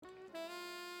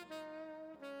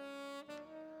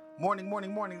Morning,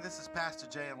 morning, morning. This is Pastor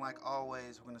Jay, and like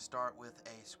always, we're going to start with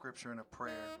a scripture and a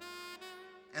prayer.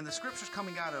 And the scripture's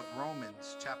coming out of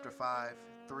Romans chapter 5,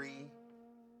 3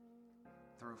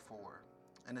 through 4.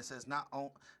 And it says, not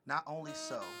only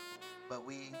so, but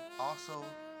we also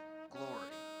glory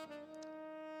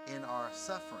in our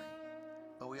suffering.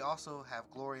 But we also have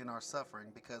glory in our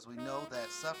suffering because we know that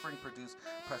suffering produces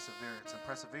perseverance, and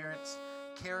perseverance,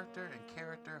 character, and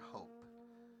character, hope.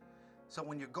 So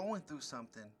when you're going through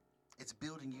something, it's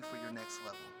building you for your next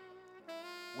level.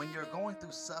 When you're going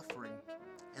through suffering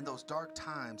in those dark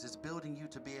times, it's building you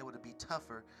to be able to be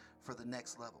tougher for the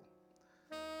next level.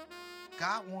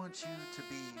 God wants you to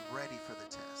be ready for the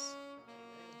test.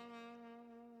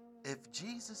 If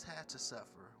Jesus had to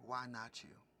suffer, why not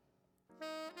you?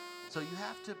 So you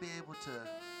have to be able to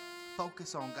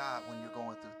focus on God when you're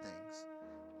going through things.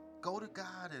 Go to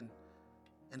God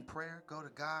in prayer. Go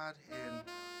to God in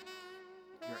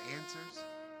your answers.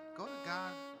 Go to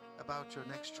God about your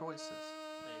next choices.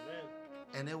 Amen.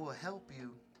 And it will help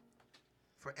you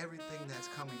for everything that's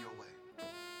coming your way.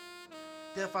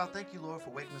 Dear Father, thank you, Lord, for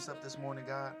waking us up this morning,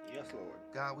 God. Yes, Lord.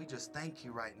 God, we just thank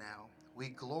you right now. We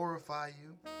glorify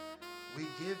you. We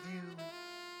give you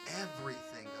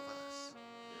everything of us.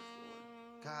 Yes,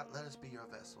 Lord. God, let us be your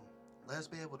vessel. Let us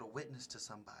be able to witness to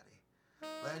somebody.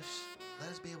 Let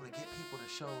us be able to get people to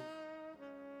show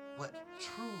what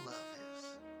true love is,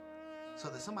 so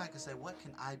that somebody can say, what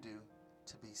can I do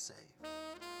to be saved?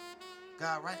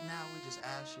 God, right now we just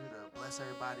ask you to bless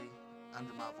everybody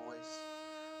under my voice.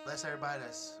 Bless everybody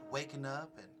that's waking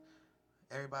up and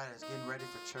everybody that's getting ready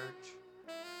for church.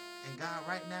 And God,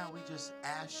 right now we just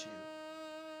ask you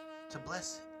to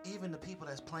bless even the people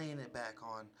that's playing it back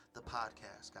on the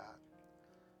podcast, God.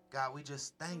 God, we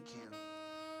just thank you.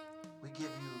 We give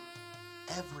you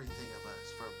everything of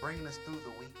us for bringing us through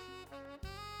the week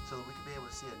so that we can be able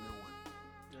to see a new one.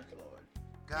 Yes, Lord.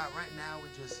 God, right now we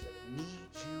just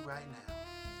need you right now.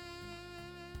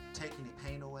 Take any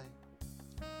pain away.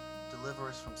 Deliver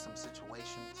us from some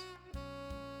situations.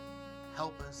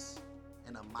 Help us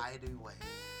in a mighty way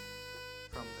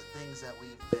from the things that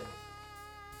we've been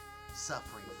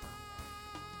suffering from.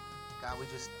 God, we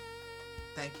just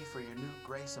thank you for your new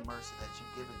grace and mercy that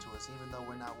you've given to us, even though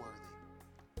we're not worthy.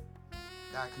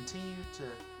 God, continue to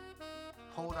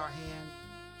hold our hand,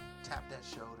 tap that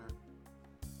shoulder,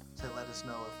 to let us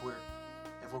know if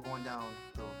we're going down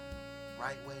the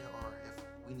right way or if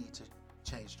we need to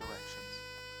change directions.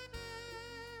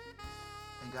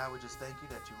 And God, we just thank you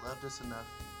that you loved us enough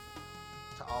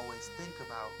to always think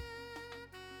about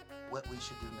what we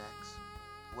should do next,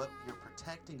 what you're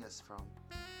protecting us from,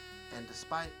 and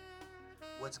despite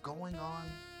what's going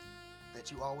on,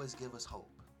 that you always give us hope.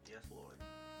 Yes, Lord.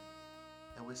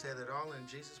 And we say that all in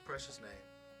Jesus' precious name.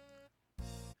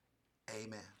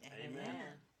 Amen.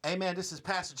 Amen. Amen. This is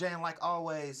Pastor Jay, and like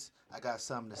always, I got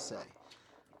something to say.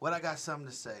 What I got something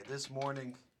to say this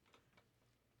morning,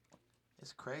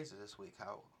 it's crazy this week,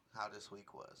 how this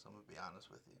week was. I'm going to be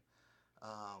honest with you.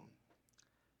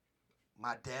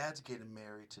 My dad's getting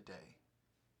married today.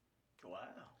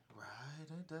 Wow. Right?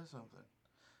 Ain't that something?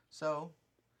 So,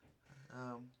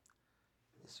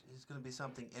 it's going to be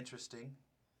something interesting.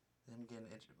 Him getting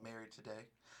married today.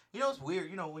 You know, it's weird.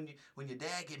 You know, when your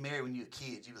dad get married when you're a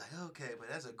kid, you be like, okay, but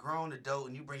as a grown adult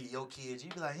and you bring your kids,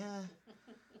 you be like,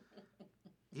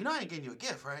 you know, I ain't getting you a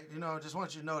gift, right? You know, I just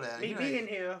want you to know that. Me being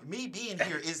here. Me being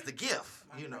here is the gift,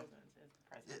 you know.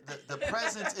 The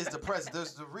presence is the present.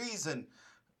 There's the reason.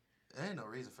 There ain't no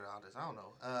reason for all this. I don't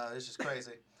know. It's just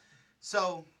crazy.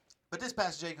 So, but this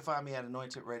Pastor Jay, you can find me at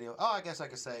Anointed Radio. Oh, I guess I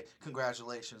could say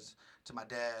congratulations to my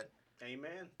dad,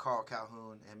 Amen. Carl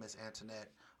Calhoun, and Miss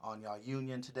Antoinette on y'all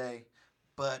union today.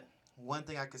 But one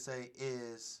thing I could say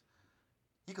is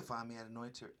you can find me at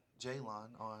Anointed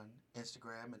Jaylon on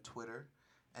Instagram and Twitter.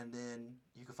 And then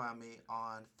you can find me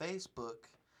on Facebook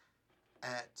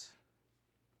at,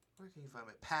 where can you find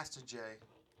me? Pastor J.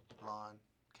 Lon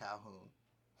Calhoun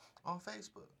on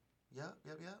Facebook. Yep.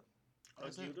 Or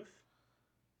Judith.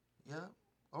 Yep.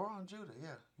 Or on Judah.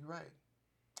 Yeah, you're right.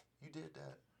 You did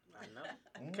that. I know.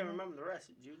 I can't remember the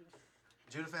rest. Judith.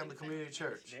 Judah Family Community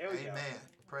Church. There we go. Amen.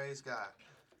 Praise God.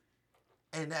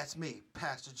 And that's me,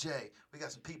 Pastor J. We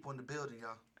got some people in the building,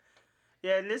 y'all.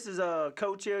 Yeah, and this is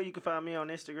Coach Hill. You can find me on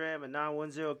Instagram at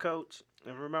 910Coach.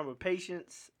 And remember,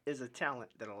 patience is a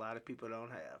talent that a lot of people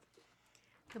don't have.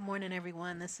 Good morning,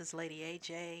 everyone. This is Lady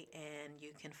AJ, and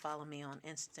you can follow me on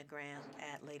Instagram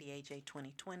at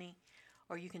LadyAJ2020,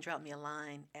 or you can drop me a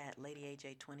line at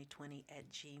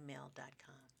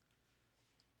LadyAJ2020@gmail.com.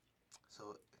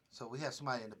 So we have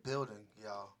somebody in the building,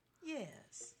 y'all.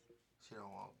 Yes. She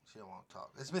don't want to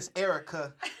talk. It's Miss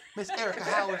Erica. Miss Erica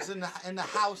Howard's in the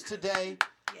house today.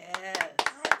 Yes.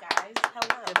 Hi guys.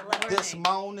 Hello. This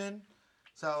morning.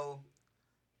 So,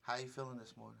 how you feeling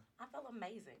this morning? I feel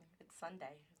amazing. It's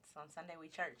Sunday. It's on Sunday we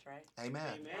church, right? Amen.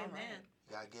 Amen.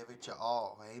 You gotta give it your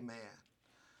all. Amen.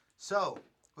 So,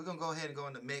 we're gonna go ahead and go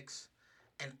in the mix,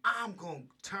 and I'm gonna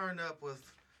turn up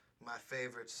with my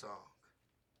favorite song.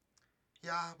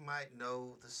 Y'all might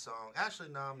know the song. Actually,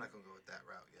 no, I'm not gonna go with that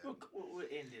route yet. We'll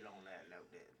end it on that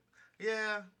note then.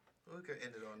 Yeah, we could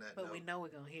end it on that But note. we know we're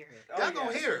going to hear it. Y'all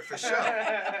gonna hear it for sure.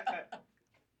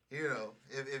 You know,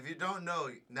 if you don't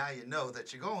know, now you know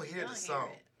that you're gonna hear the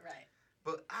song. Right.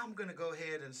 But I'm gonna go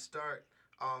ahead and start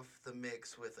off the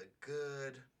mix with a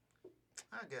good.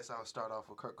 I guess I'll start off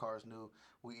with Kurt Carr's new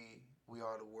 "We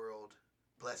Are the World,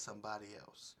 Bless Somebody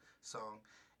Else" song,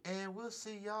 and we'll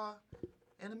see y'all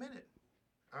in a minute.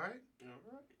 All right. When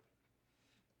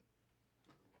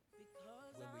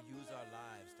we use our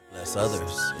lives to bless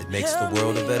others, it makes the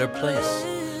world a better place.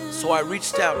 So I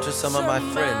reached out to some of my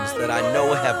friends that I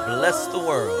know have blessed the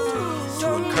world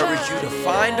to encourage you to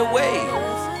find a way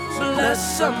to bless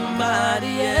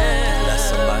somebody else. Bless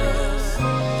somebody else.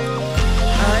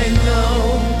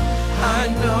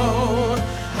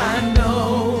 I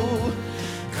know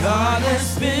God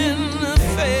has been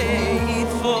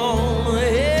faithful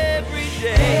every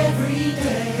day.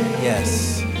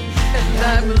 Yes. And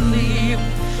I believe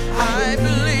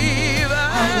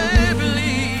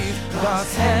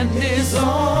God's hand is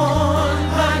on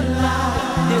my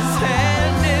life. His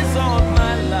hand is on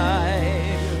my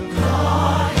life.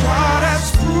 God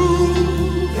has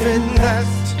proven that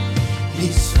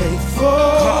He's faithful.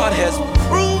 God has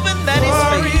proven that He's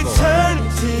faithful. For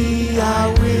eternity I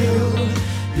will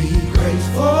be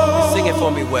grateful. Sing it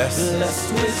for me, Wes.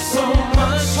 Blessed with so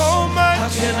much. How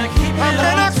can I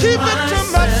keep it to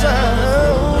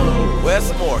myself?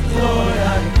 Wes Morgan. Lord, I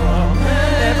promise.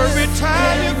 Every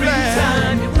time you bless,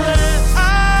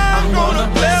 I'm gonna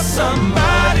bless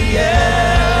somebody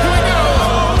else. Here we go.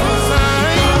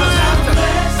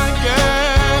 I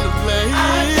gotta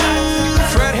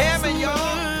bless. Fred Hammond,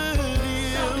 y'all.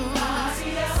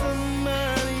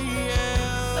 Somebody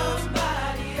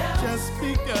else. Just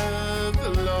because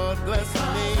the Lord bless me.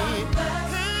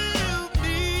 Help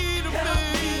me to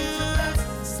bless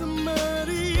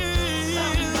somebody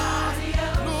else.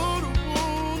 Lord, I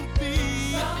won't be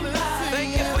blessed. Thank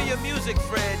you for your music,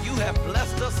 Fred. You have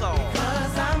blessed us all.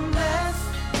 Because I'm blessed.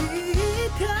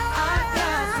 I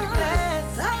got to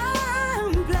bless.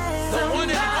 I'm blessed. The one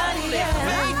and only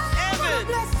Faith Evans.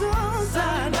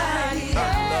 Somebody else. I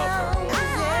love her.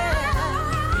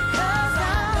 Because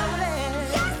I'm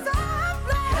blessed. Yes, I'm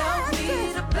blessed. Help me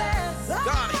to bless.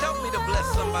 God, help me to bless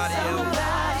somebody else.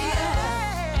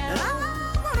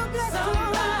 I'm gonna bless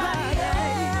somebody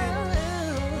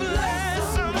else. Bless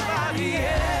somebody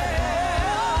else.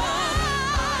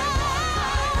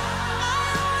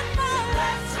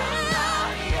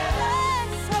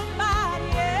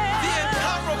 The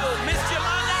incomparable Miss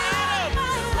Yolanda Adams.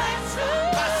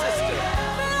 My sister.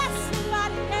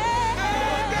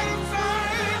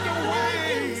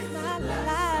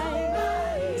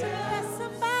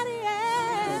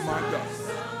 Oh my God.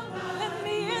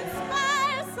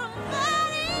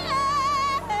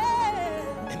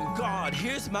 And God,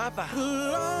 here's my vow.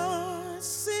 Lord,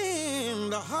 sing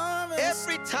the harvest.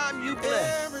 Every time you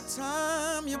bless,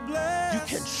 you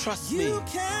can trust me.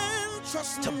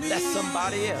 To bless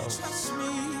somebody else. Trust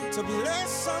me to bless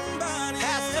somebody else.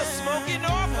 Pastor Smokey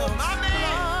Norfolk, my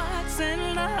man.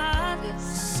 Send the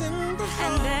harvest, and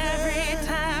every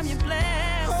time you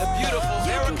bless, The beautiful you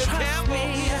can Erica trust Campbell. me.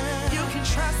 You can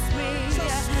trust me to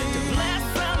bless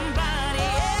somebody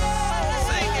else.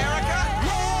 Sing, Erica.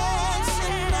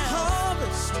 Send the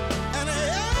harvest, And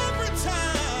every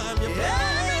time you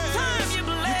every time you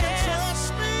bless,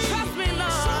 trust me,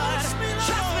 Lord. Trust me,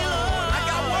 Lord. I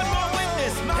got one more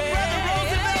witness. My brother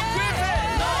Roosevelt Griffin.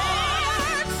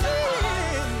 Lord,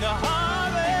 send the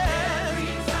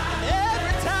harvest,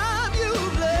 every time you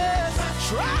bless,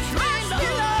 trust me,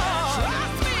 Lord.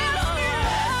 Trust me, Lord.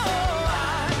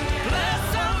 Bless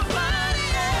somebody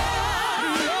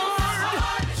else.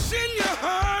 Send your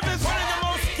harvest. One of the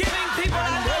most giving people I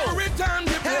know. Every time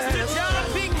you bless. Pastor John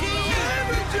P. King.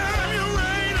 Every time you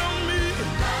rain on me,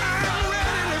 I'm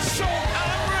ready to sow.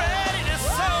 I'm ready to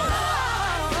sow.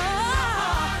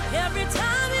 Every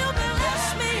time you bless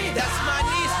me, That's my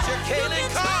niece,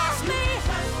 Jacqueline Carr. trust me.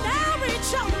 Now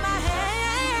reach on my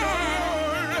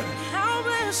hand. I'll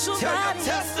bless Tell your somebody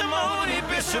testimony,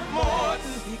 Bishop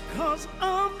Morton. because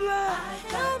I'm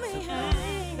blessed. Help me,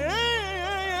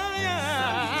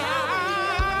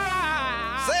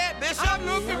 Say it, Bishop. I'm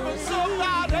looking for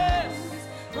somebody.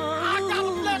 I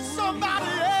gotta bless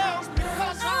somebody else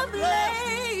because I'm blessed.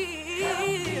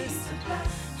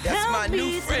 That's my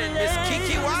new friend, Miss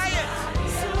Kiki Wyatt.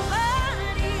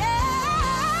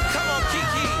 Come on,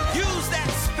 Kiki, use that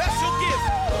special gift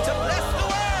to bless the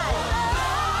world.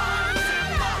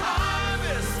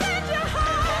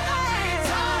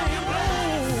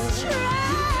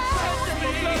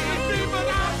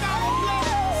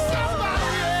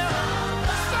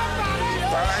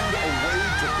 Find a way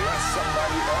to bless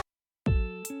somebody else.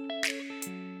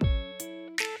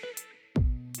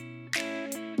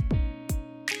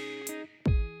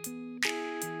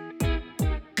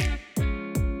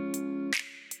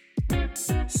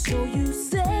 So you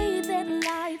say that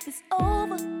life is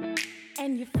over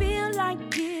and you feel like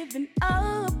giving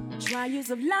up. Trials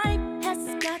of life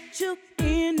has got you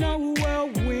in a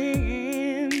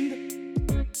whirlwind.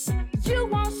 You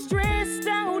are stressed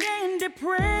out and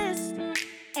depressed,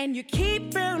 and you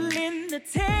keep failing the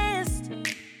test,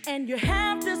 and you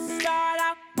have to start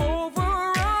out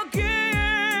over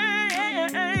again.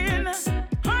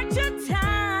 Aren't you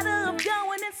tired of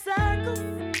going in circles,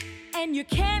 and you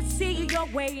can't see your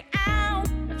way out?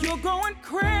 You're going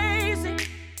crazy.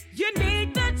 You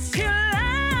need to chill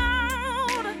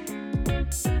out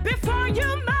before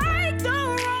you make the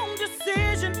wrong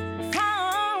decision.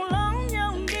 Fall on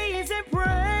your knees and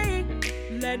pray.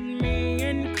 Let me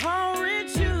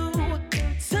encourage you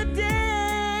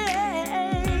today.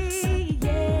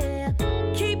 Yeah,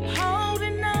 keep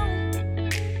holding on.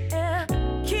 Yeah,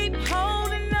 keep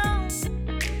holding on.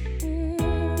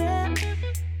 Yeah.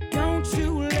 Don't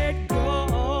you let go.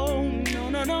 No,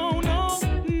 no, no, no,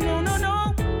 no, no,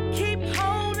 no. Keep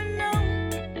holding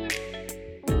on.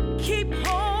 Keep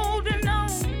holding on.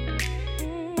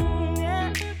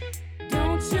 Yeah.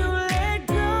 Don't you let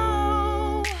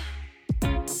go.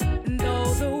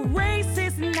 Though the race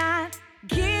is not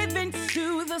given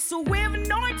to the swift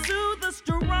nor to the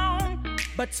strong,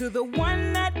 but to the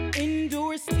one that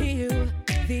endures till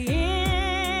the end.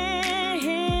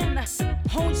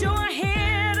 Hold your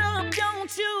head up,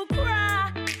 don't you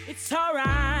cry. It's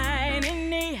alright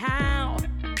anyhow.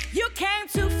 You came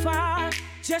too far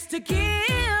just to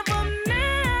give up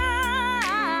now.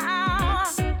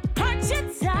 Aren't you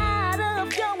tired of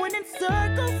going in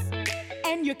circles,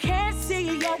 and you can't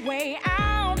see your way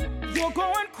out? You're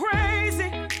going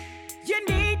crazy. You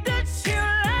need to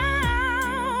chill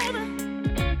out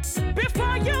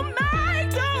before you make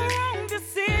the wrong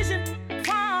decision.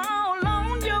 Fall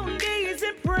on your knees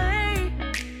and pray.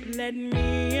 Let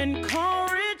me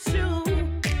encourage you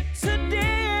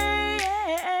today.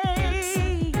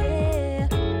 Yeah.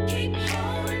 Keep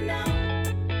holding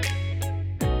on.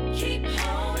 Keep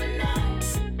holding on.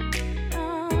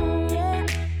 Oh, yeah.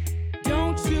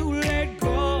 Don't you let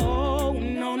go.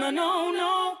 No, no, no,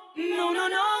 no, no, no,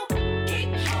 no.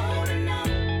 Keep holding on.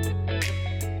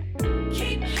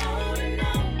 Keep holding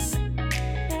on.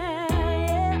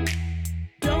 Yeah.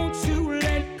 Don't you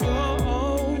let go.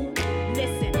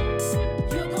 Listen,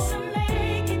 you're gonna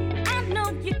make it. I know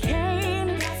you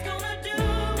can. God's gonna do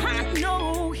it. I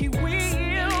know He will.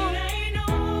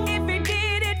 If He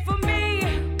did it for me,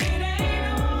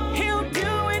 He'll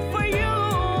do it for you.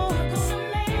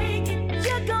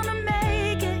 You're gonna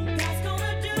make it. God's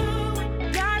gonna do it.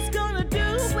 God's gonna do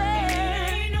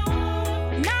it.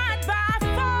 Not by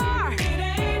far.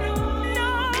 No,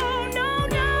 no,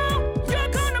 no.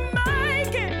 You're gonna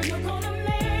make it. You're gonna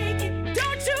make it.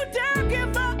 Don't you dare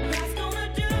give up. God's gonna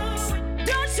do it.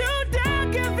 Don't you dare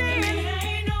give in. It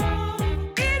ain't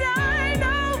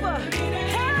over.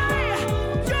 Hey,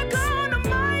 you're gonna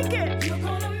make it. You're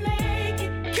gonna make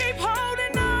it. Keep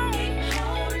holding on. Keep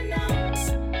holding on.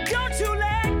 Don't you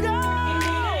let go.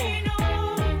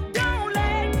 Don't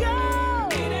let go.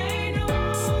 It ain't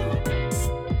over.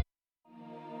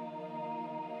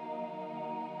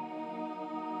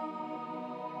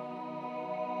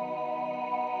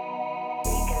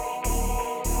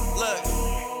 Look,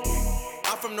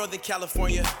 I'm from Northern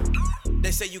California.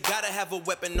 They say you gotta have a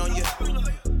weapon on you.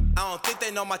 I don't think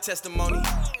they know my testimony.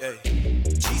 Hey.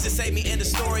 Jesus saved me in the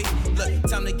story. Look,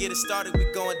 time to get it started. We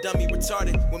going dummy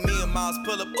retarded. When me and Miles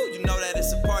pull up, ooh, you know that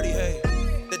it's a party. Hey,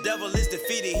 the devil is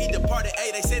defeated. He departed.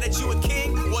 Hey, they say that you a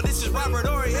king. Well, this is Robert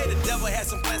Ory. Hey, the devil had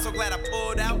some plans. So glad I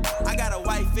pulled out. I got a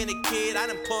wife and a kid. I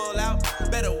done pull out.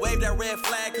 Better wave that red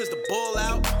flag, cause the bull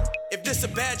out. If this a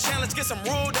bad challenge, guess I'm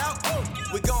ruled out.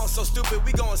 We going so stupid,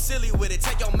 we going silly with it.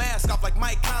 Take your mask off like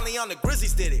Mike Conley on the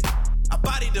Grizzlies did it. I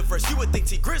bodied the verse, you would think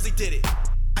T Grizzly did it.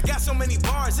 I got so many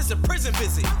bars, it's a prison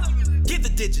visit. Give the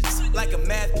digits like a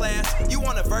math class. You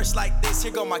want a verse like this?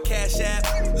 Here go my cash app.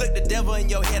 Look the devil in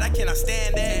your head, I cannot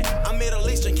stand that. I'm Middle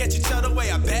Eastern, catch each other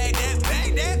way. I bag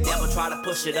that. Devil try to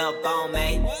push it up on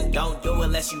me. Don't do it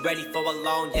unless you ready for a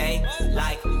long day.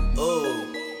 Like,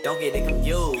 ooh, don't get it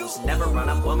confused. Never run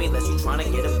up on me unless you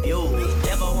tryna get abused.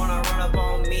 Devil wanna run up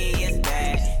on me, it's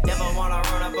bad. Devil wanna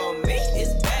run up on me,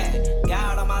 it's bad.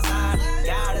 God on my side,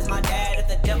 God is my dad. If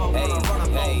the devil wanna run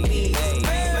up on me, it's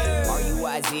bad.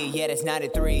 RUIZ, yeah, that's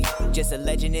 93. Just a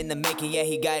legend in the making, yeah,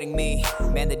 he guiding me.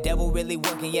 Man, the devil really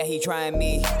working, yeah, he trying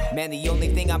me. Man, the only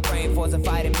thing I'm praying for is a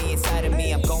fight in me, inside of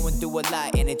me. I'm going through a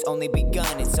lot and it's only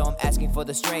begun. And so I'm asking for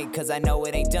the strength, cause I know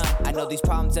it ain't done. I know these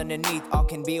problems underneath all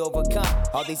can be overcome.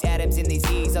 All these atoms in these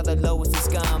E's are the lowest of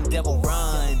scum. Devil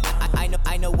run.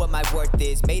 I know what my worth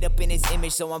is. Made up in his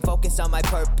image, so I'm focused on my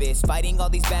purpose. Fighting all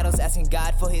these battles, asking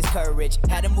God for his courage.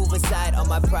 Had to move aside on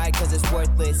my pride, cause it's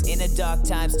worthless. In a dark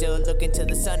time, still looking to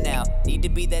the sun now. Need to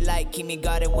be that light, keep me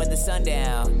guarded when the sun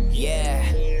down. Yeah,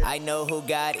 I know who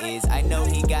God is. I know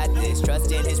he got this.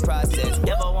 Trust in his process.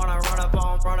 Devil wanna run up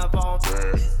on.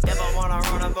 Devil wanna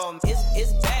run up on.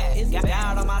 It's bad. It's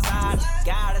God on my side.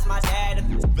 God is my dad.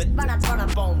 But run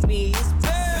up on me. It's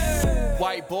bad.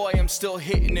 White boy, I'm still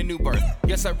hitting a new birth.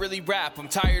 Yes, I really rap, I'm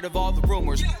tired of all the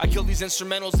rumors. I kill these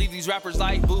instrumentals, leave these rappers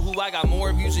like boohoo. I got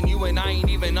more views than you and I ain't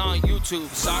even on YouTube.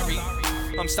 Sorry,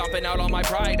 I'm stomping out on my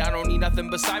pride. I don't need nothing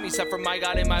beside me except for my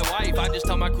God and my wife. I just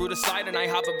tell my crew to slide and I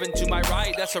hop up into my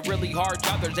ride. That's a really hard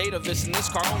job, there's 8 of us and this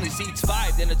car only seats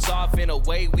 5. Then it's off and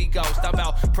away we go. Stomp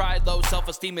out pride, low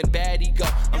self-esteem and bad ego.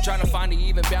 I'm trying to find an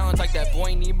even balance like that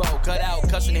boy Nemo. Cut out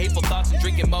cussing hateful thoughts and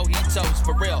drinking mojitos.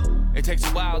 For real, it takes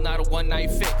a while, not a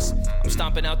one-night fix. I'm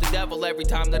stomping out the devil every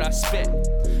time that I spit.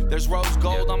 There's rose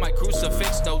gold on my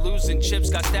crucifix. No losing chips,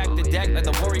 got stacked the deck like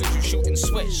the Warriors you shoot and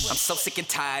switch. I'm so sick and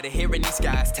tired of hearing these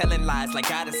guys telling lies like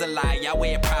God is a lie.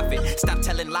 Yahweh a prophet. Stop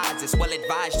telling lies, it's well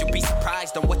advised. You'll be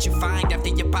surprised on what you find after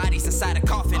your body's inside a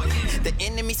coffin. The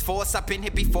enemy's force, I've been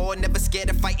here before. Never scared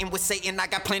of fighting with Satan. I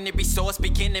got plenty resource.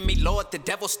 Beginning me, Lord. The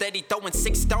devil steady throwing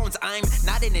 6 stones. I'm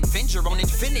not an Avenger on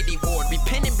Infinity Ward.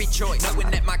 Repent and rejoice, knowing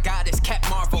that my God is Cap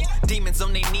Marvel. Demons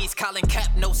on their knees, calling Cap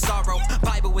no sorrow.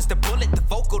 Bible is the bullet, the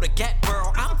vocal, the gap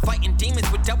burrow. I'm fighting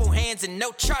demons with double hands and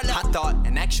no Charlo. I thought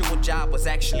an actual job was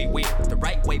actually weird. The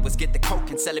right way was get the coke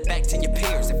and sell it back to your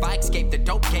peers. If I escaped the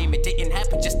dope game, it didn't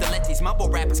happen just to let these mumble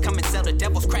rappers come and sell the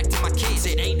devil's crack to my kids.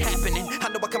 It ain't happening. I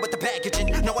know I come with the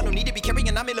packaging. No, I don't need to be carrying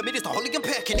 9mm, the holy I'm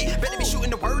packing it. Better be shooting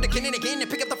the word again and again and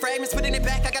pick up the fragments, putting it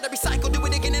back. I gotta recycle, do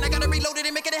it again, and I gotta reload it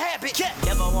and make it a habit. Yeah.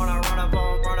 Devil wanna run up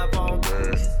on.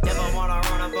 Devil wanna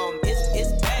run up on.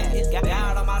 It's bad. It's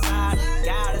God on my side.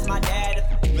 God is my dad.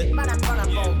 Run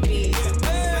up on me.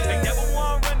 They never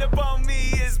wanna run up on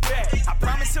me, it's bad. I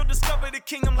promise he'll discover the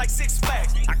kingdom like Six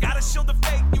Flags. I gotta show the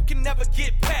faith you can never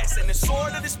get past. And the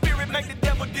sword of the spirit make the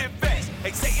devil dip fast.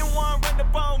 Hey, Satan wanna run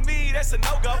up on me, that's a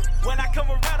no-go. When I come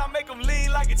around, I make him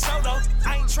lean like a cholo.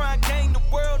 I ain't trying to gain the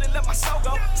world and let my soul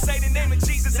go. Say the name of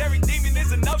Jesus, every demon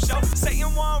is a no-show.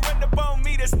 Satan wanna run up on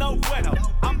me, that's no bueno.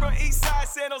 I'm from Eastside,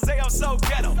 San Jose, I'm so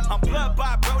ghetto. I'm blood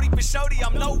by Brody Pashodi,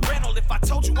 I'm no rental. If I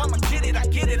told you I'ma get it, I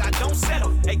get it, I don't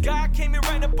settle. Hey, God came and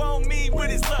ran up on me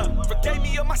with his love. Forgave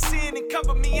me of my sin and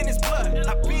covered me in his blood.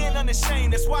 I've been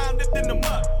unashamed, that's why I'm lifting them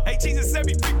up. Hey, Jesus set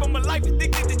me free from a life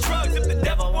addicted to drugs. If the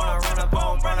devil wanna run up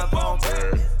on.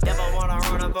 Devil wanna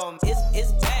run up on.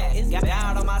 It's bad. It's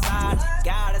God on my side.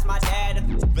 God is my dad.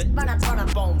 Run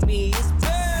up on me. It's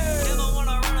bad. Devil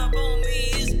wanna run up on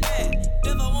me. It's bad.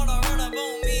 Devil wanna run up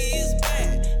on me. It's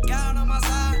bad. God on my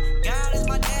side. God is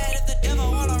my dad. If the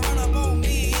devil wanna run up on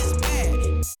me, it's bad.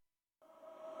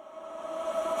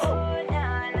 Oh,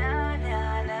 na, na,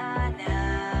 na, na, na.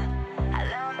 I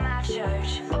love my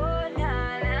church. Oh,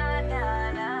 na, na,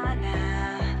 na, na, na.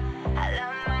 I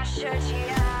love my church,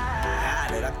 yeah.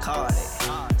 How did I call it?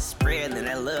 Spreading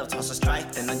that love, toss the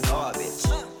strife in the garbage.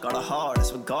 Go the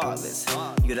hardest regardless.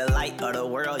 You the light of the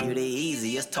world, you the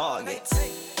easiest target.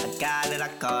 I got it, I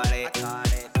caught it.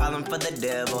 Problem for the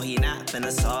devil, he not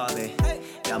finna solve it.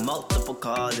 Got multiple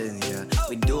causes, yeah.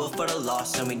 We do it for the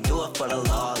lost and we do it for the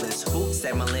lawless. Who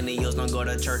said millennials don't go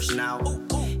to church now?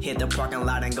 Hit the parking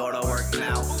lot and go to work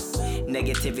now.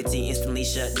 Negativity instantly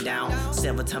shut down.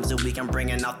 Several times a week I'm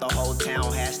bringing out the whole town.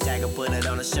 Hashtag I put it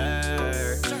on a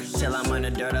shirt. Till I'm in the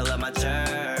dirt, I love my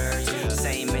church.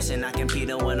 Same mission, I compete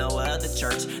with no other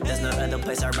church. There's no other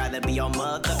place I'd rather be on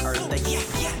Mother Earth. Like, yeah.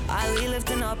 I be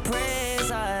lifting up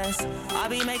praises. I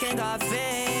be making God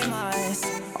famous.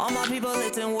 All my people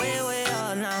lifting way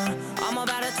up now. I'm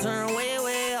about to turn way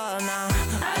up now.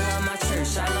 I love my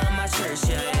church, yeah. I love my church,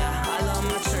 yeah. I love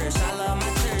my church,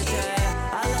 yeah.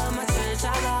 I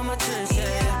love my church,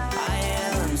 yeah. I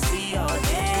am MC,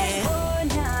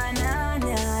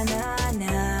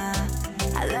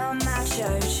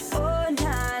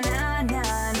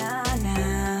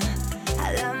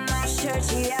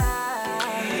 church,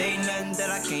 yeah. Ain't nothing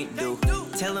that I can't do.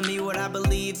 Telling me what I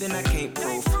believe, then I can't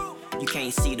prove. You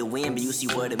can't see the wind, but you see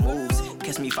what it moves.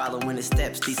 Catch me following the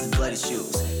steps, these is bloody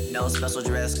shoes. No special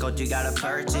dress code you gotta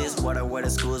purchase. What I wear to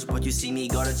schools, but you see me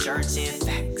go to church in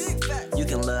facts. You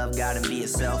can love God and be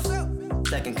yourself.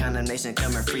 Second condemnation,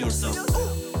 come and free yourself.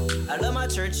 I love my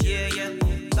church, yeah, yeah.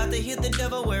 About to hit the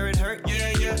devil where it hurt,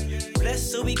 yeah, yeah.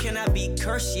 Blessed so we cannot be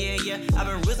cursed, yeah, yeah. I've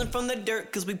been risen from the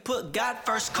dirt, cause we put God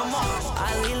first, come on.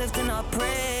 I be lifting up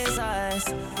praises.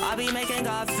 I be making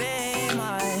God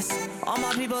famous. All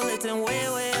my people lifting way,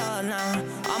 way up now.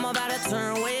 I'm about to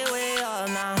turn way, way up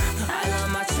now. I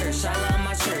love my church, I love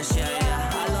my church, yeah,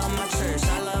 yeah. I love my church,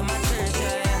 I love my church,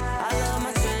 yeah, yeah. I love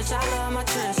my church, I love my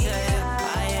church, yeah,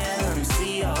 yeah. I am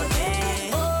MC all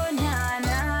day. Oh, na,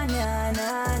 na, na,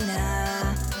 na,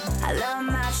 na. I love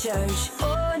my church.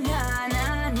 Oh, na,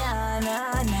 na, na,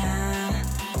 na, na.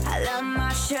 I love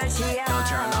my church, yeah. Don't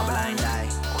turn no blind eye.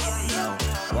 No.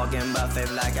 Walking by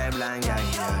faith like a blind guy.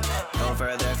 Yeah. Go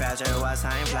further, faster, watch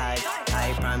time fly.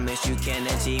 I promise you can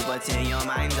achieve what's in your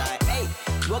mind's eye. Hey,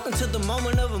 welcome to the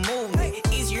moment of a movement.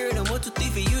 Easier than 1, 2, 3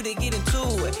 for you to get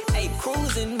into it. Hey,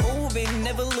 cruising, moving,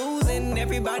 never losing.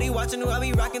 Everybody watching while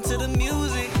we rocking to the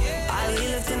music. I be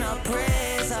lifting up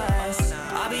praises.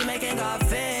 I be making God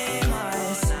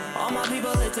famous. All my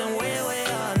people lifting way, way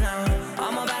up now.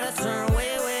 I'm about to turn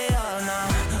way, way up now.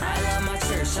 I love my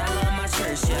church, I love my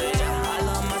church, yeah, yeah. I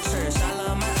love my church, I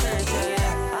love my church, yeah,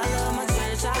 yeah. I love my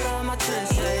church, I love my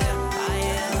church, yeah, yeah. I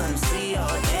am MC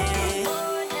all day. Oh,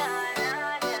 na, na,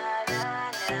 na, na,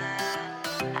 na.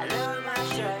 I love my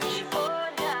church. Oh,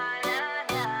 na, na,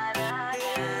 na, na, na.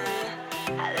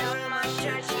 I love my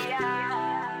church, yeah.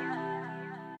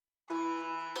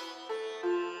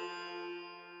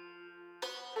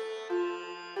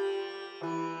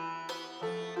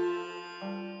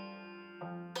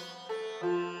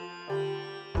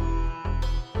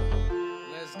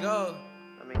 Let's go.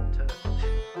 I mean, touch.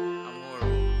 I'm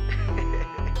horrible.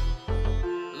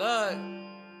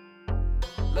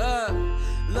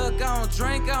 Look, I don't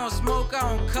drink, I don't smoke, I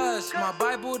don't cuss. My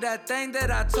Bible, that thing that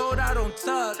I told, I don't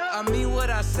tuck. I mean what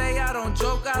I say, I don't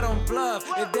joke, I don't bluff.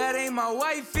 If that ain't my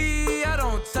wifey, I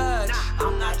don't touch.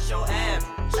 I'm not your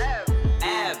average.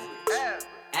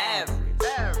 Average.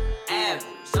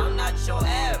 I'm not your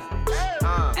average.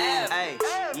 Average.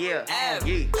 Yeah.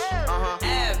 Average.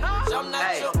 Average. I'm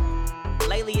not your.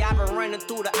 Lately I've been running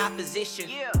through the opposition.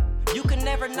 You can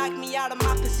never knock me out of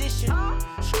my position.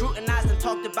 Scrutinized and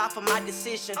talked about for my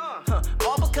decision.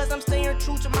 All because I'm staying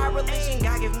true to my religion.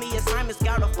 God give me assignments,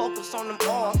 gotta focus on them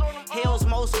all. Hell's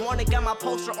most wanted, got my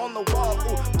poster on the wall.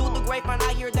 Ooh, through the grapevine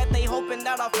I hear that they hoping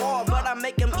that I fall. But I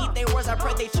make them eat their words, I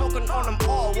pray they choking on them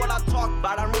all. What I talk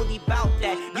about, I'm really bout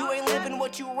that. You ain't living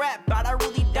what you rap about, I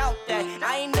really doubt that.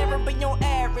 I ain't never been your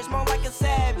average, more like a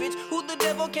savage. Who the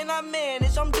devil can I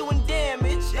manage? I'm doing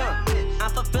damage. I'm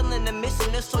fulfilling the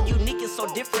mission, it's so unique and so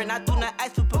different. I do not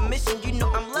ask for permission, you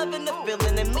know I'm loving the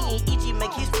feeling. And me and EG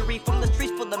make history from the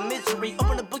streets full of misery.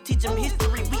 Open the book, teach them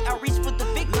history. We outreach for the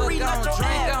victory. Look, I not don't your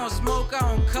drink, I average. don't smoke, I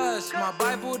don't cuss. My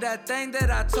Bible, that thing that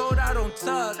I told, I don't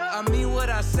tuck. I mean what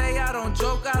I say, I don't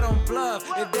joke, I don't bluff.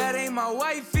 If that ain't my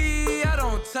wifey, I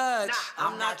don't touch.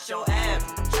 I'm not your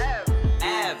average.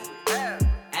 Average.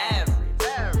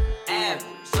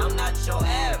 I'm not your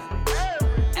average.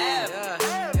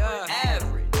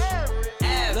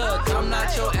 Look, I'm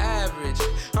not your average.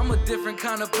 I'm a different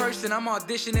kind of person. I'm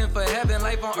auditioning for heaven.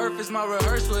 Life on earth is my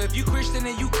rehearsal. If you Christian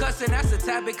and you cussing, that's a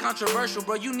tad bit controversial,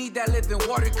 bro. You need that living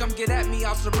water. Come get at me,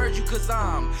 I'll submerge you, cause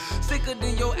I'm sicker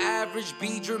than your average.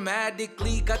 Be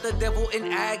dramatically, got the devil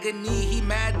in agony. He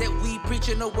mad that we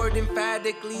preaching the word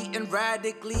emphatically and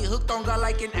radically. Hooked on God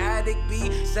like an addict. Be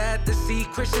sad to see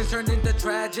Christians turned into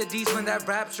tragedies. When that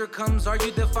rapture comes, are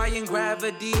you defying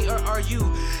gravity? Or are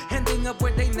you ending up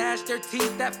where they gnash their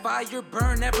teeth? That fire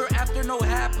burn ever after, no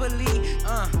happily.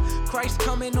 Christ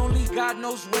coming, only God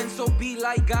knows when. So be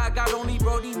like God, God only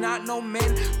Brody, not no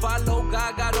men. Follow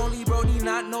God, God only Brody,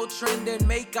 not no trend. And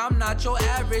make I'm not your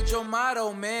average, your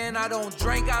motto, man. I don't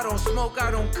drink, I don't smoke, I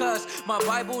don't cuss. My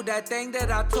Bible, that thing that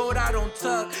I told, I don't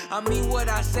tuck. I mean what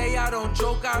I say, I don't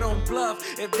joke, I don't bluff.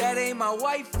 If that ain't my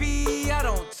wifey, I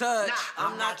don't touch.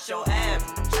 I'm not your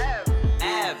average.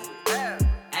 Average.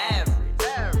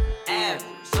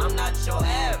 I'm not your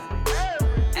average.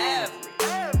 Average.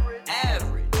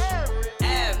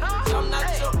 I'm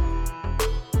not your.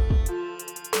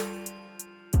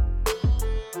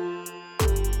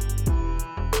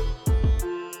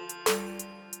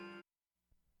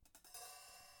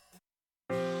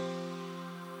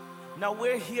 Now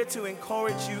we're here to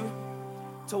encourage you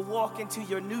to walk into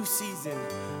your new season,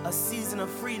 a season of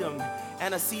freedom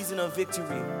and a season of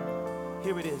victory.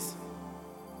 Here it is.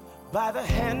 By the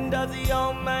hand of the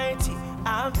Almighty,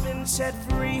 I've been set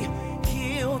free,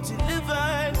 healed,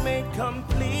 delivered, made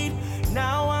complete.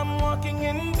 Now I'm walking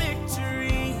in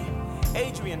victory.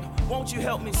 Adrian, won't you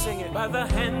help me sing it? By the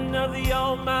hand of the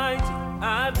Almighty,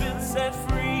 I've been set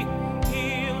free,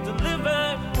 healed,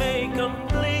 delivered, made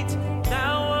complete.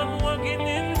 Now I'm walking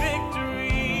in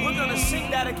victory. We're gonna sing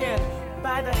that again.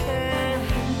 By the hand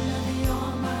of the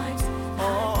Almighty,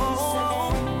 I've been set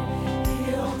free,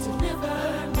 healed,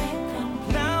 delivered, made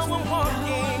complete. Now I'm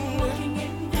walking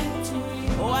in victory.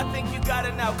 Oh, I think you got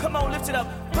it now. Come on, lift it up.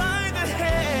 By the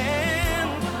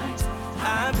hand,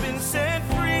 I've been set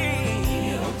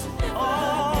free.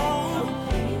 Oh,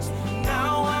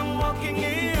 now I'm walking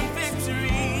in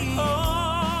victory.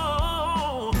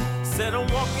 Oh, said I'm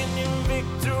walking in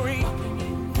victory.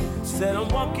 Said I'm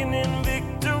walking in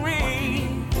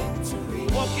victory.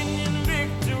 Walking in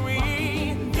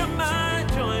victory. Got my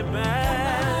joy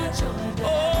back.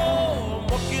 Oh, I'm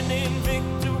walking in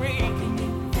victory.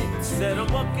 Said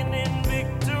I'm walking in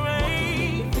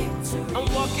victory. I'm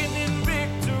walking in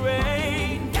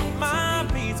victory. Got my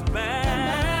peace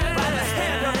back. By the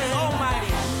hand of the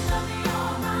Almighty,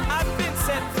 I've been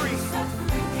set free,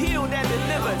 healed and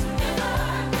delivered.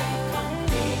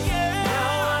 Yeah,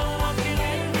 now I'm walking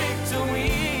in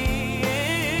victory.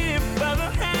 By the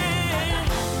hand,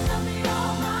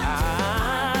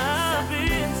 I've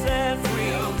been set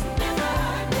free.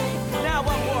 Now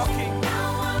I'm walking.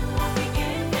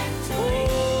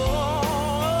 Oh,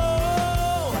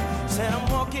 said I'm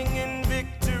walking in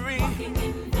victory.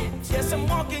 Yes, I'm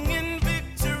walking in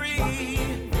victory.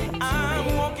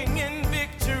 I'm walking in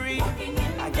victory.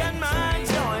 I got my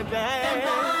joy back.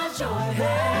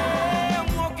 Hey, I'm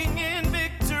walking in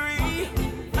victory.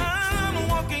 I'm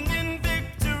walking in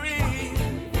victory.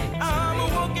 I'm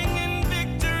walking in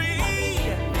victory.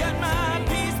 Got my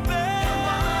peace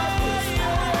back.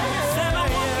 Said I'm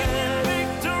walking in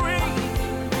victory.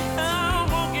 I'm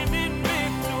walking in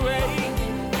victory.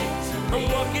 I'm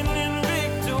walking in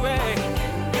victory.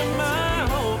 Got my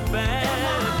hope back.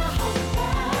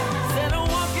 Said I'm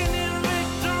walking in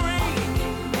victory.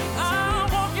 I'm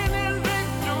walking in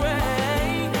victory.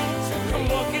 I'm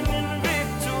walking in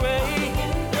victory.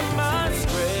 Got my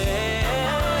strength.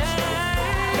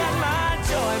 Got my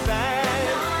joy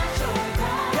back.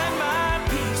 Got my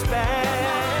peace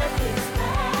back.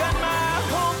 Got my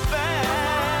hope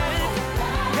back.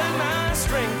 Got my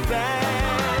strength back.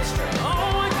 Oh,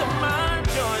 I got my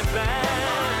joy back.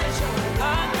 I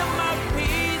got my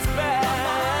peace back.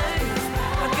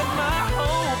 I got my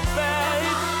hope back.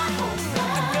 I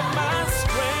got my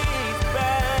strength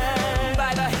back.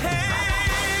 By the hand,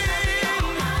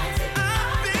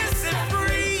 I've been set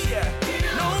free.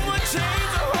 No more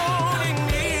chains are holding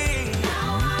me.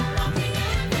 Oh, I've been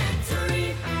set free.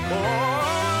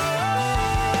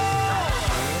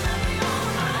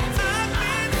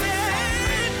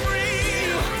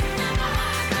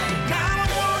 Now I'm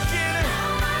walking.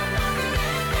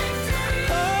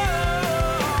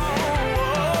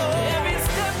 Every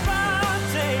step I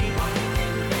take,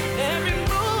 every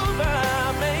move I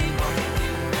make,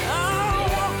 I'm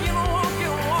walking.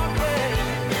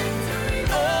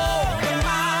 Oh, got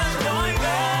my joy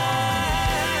back.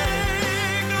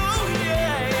 Oh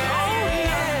yeah,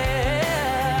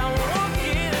 I'm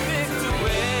walking in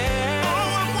victory.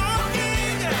 Oh, I'm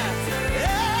walking.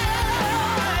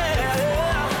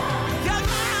 Got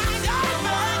my joy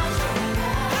back.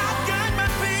 I got my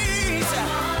peace.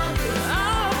 I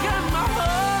got my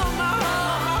hope,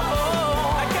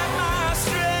 I got my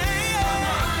strength.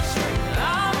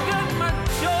 I've got my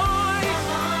joy.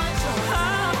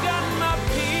 I've got my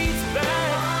peace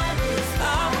back.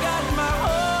 I've got my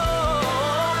hope.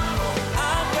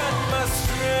 I've got my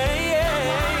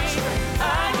strength. I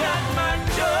got my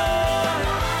joy.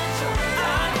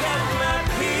 I got my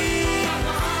peace.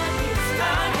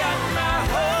 I got my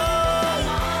hope.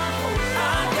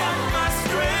 I got my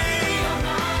strength.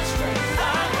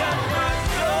 I got my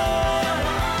joy.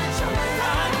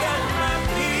 I got my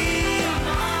peace.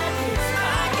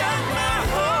 I got my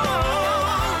hope.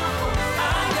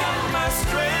 I got my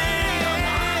strength.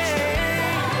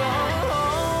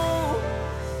 Oh,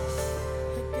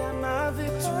 I got my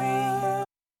victory.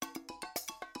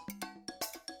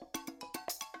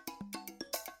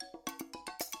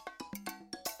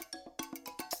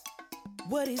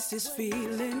 What is this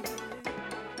feeling?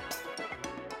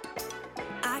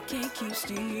 I can't keep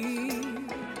still.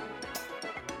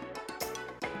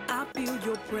 I feel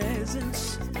your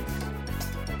presence.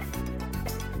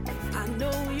 I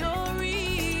know you're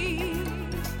real.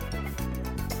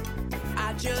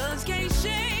 just can't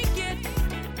shake it.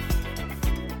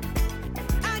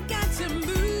 I got to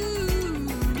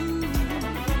move.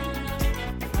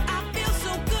 I feel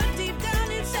so good deep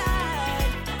down inside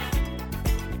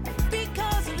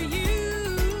because of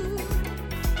you.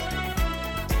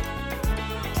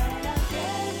 And I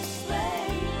can't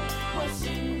explain what's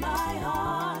in my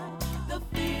heart, the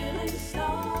feeling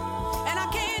starts. And I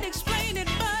can't explain it,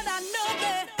 but I know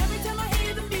that every time I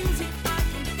hear the music, I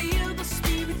can feel the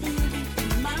spirit moving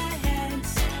in my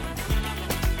hands.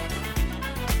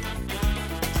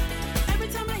 Every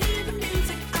time I hear the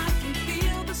music, I can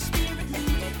feel the spirit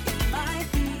moving in my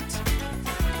feet.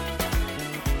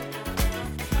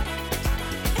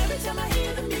 Every time I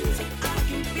hear the music, I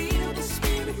can feel the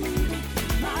spirit moving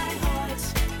in my heart.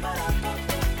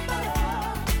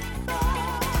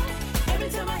 Every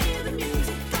time I hear the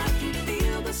music, I can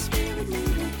feel the spirit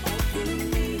moving through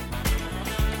me.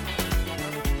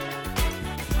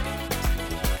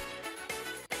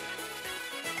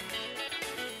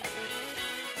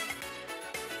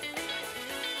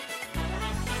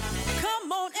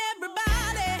 Come on,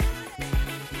 everybody,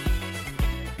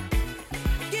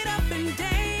 get up and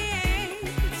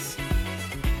dance.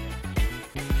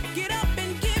 Get up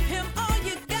and give him all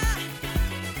you got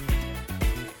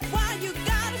while you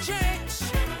got a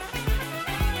chance.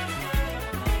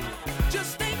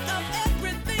 Just think of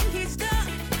everything he's done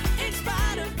in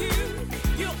spite of you.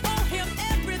 You owe him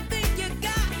everything you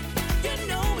got. You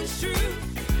know it's true.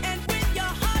 And when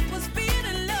your heart was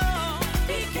feeling low,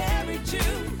 he carried you.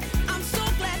 I'm so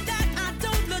glad that I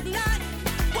don't look like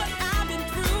what I've been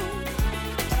through.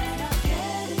 And I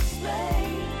can't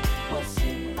explain what's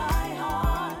in my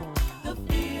heart, the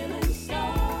feeling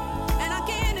starts. And I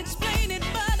can't explain it,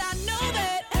 but I know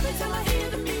that every time I hear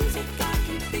the music, I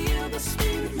can feel the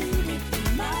spirit moving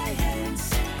in my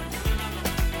hands.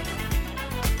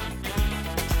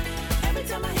 Every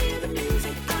time I hear the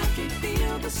music, I can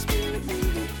feel the spirit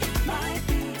moving in my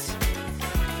feet.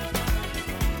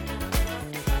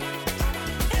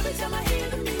 Every time I hear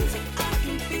the music, I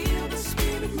can feel the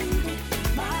spirit moving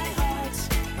in my heart.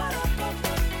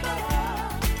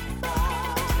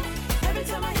 Every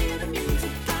time I hear the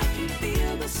music, I can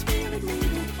feel the spirit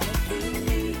moving through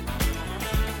me.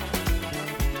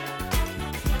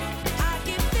 I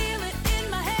can feel it in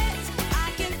my head,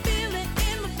 I can feel it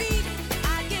in my feet,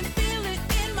 I can feel it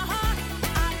in my heart,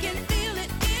 I can feel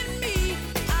it in me.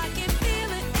 I can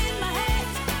feel it in my head,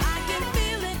 I can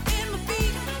feel it in my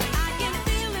feet, I can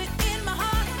feel it in my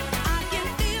heart, I can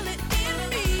feel it in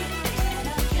me.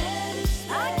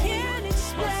 I can't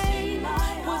explain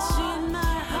what's in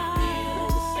my heart.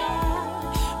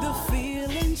 The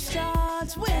feeling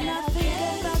starts when I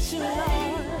think about you,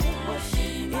 Lord.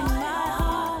 In my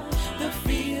heart, the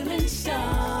feeling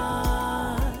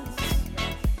starts.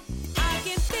 I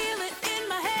can feel it in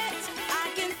my head,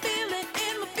 I can feel it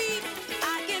in my feet,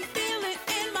 I can feel it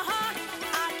in my heart,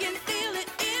 I can feel it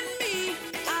in me.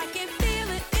 I can feel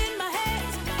it in my head,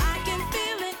 I can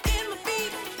feel it in my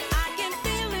feet, I can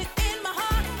feel it in my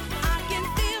heart, I can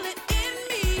feel it in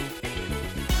me.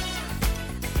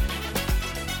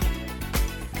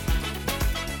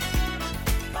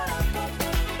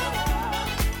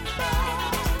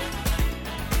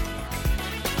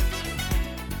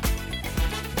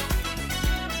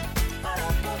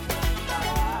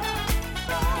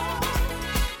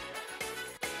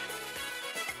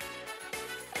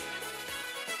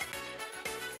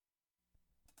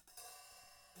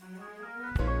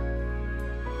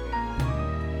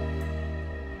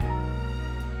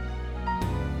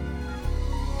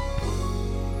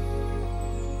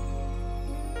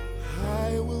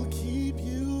 I will keep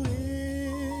you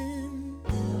in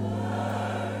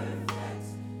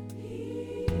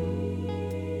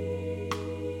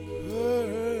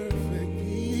perfect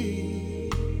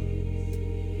peace.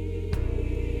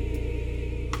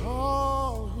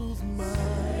 All whose mind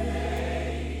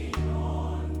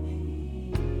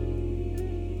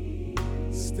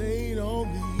stayed on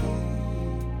me.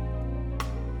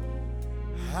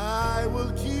 I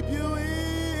will keep you in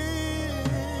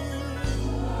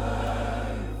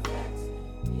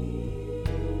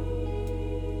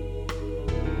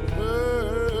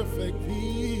perfect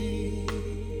peace.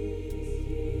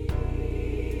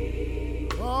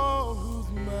 All whose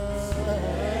mind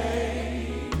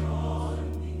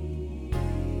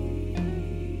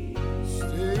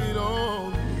stayed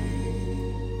on me.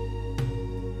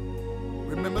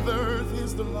 Remember, the earth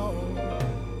is the Lord's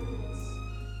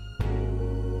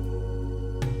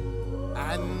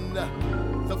and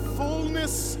the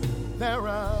fullness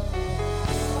thereof,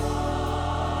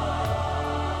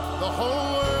 the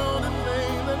whole world and they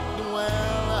that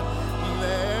dwell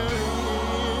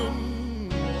therein.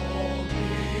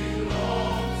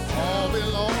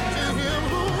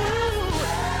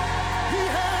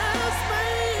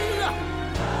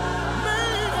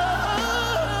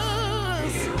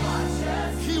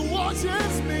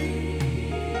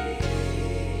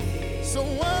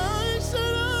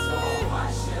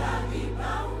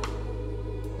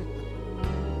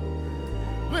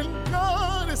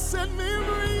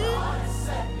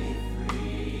 set me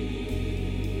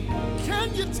free. Can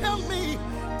you tell me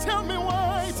why, tell me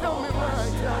why,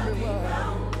 tell me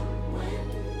why.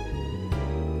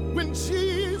 When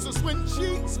Jesus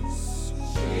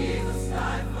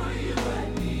died for you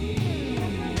and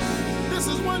me. This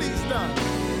is what he's done.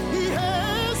 He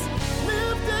has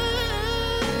lifted.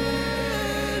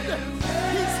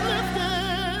 He's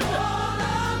lifted all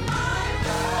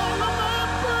of my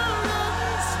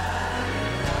burdens.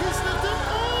 He's lifted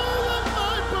all of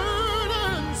my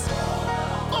burdens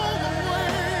all the way.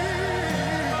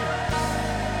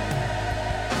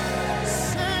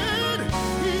 Said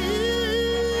he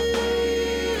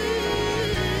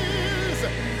is.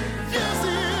 Yes,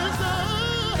 he is the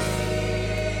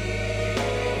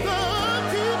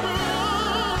keeper.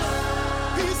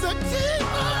 He's the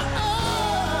keeper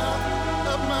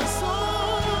of my soul.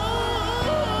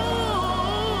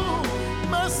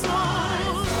 My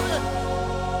soul.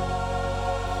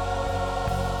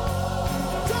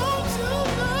 Don't you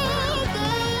know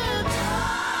that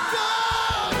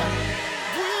God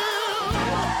will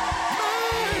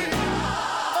make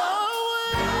a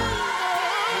way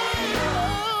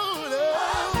out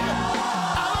of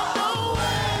no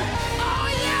way? Oh,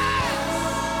 yes!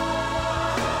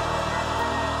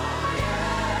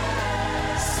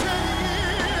 Say,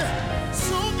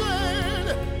 so glad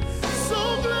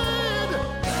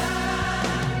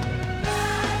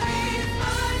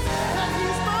that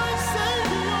he's my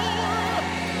Savior.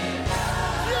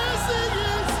 Yes, he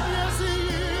is.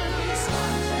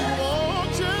 He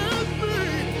won't just be.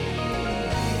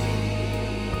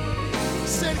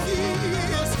 Said he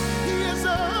is a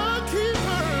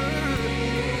keeper.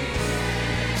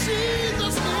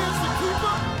 Jesus is the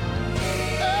keeper.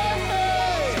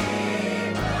 Hey,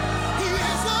 he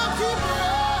is a keeper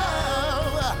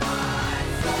of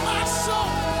my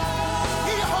soul.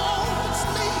 He holds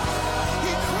me.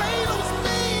 He cradles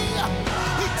me.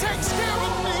 He takes care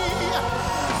of me.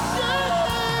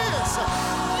 Yes.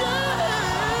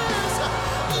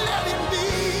 Let him be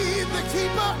the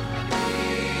keeper.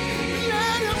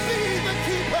 Let him be the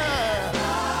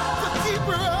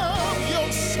keeper of your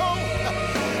soul.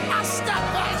 I stop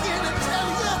by here to tell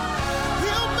you,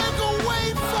 he'll make a way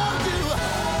for you.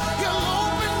 He'll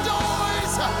open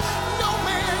doors no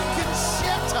man can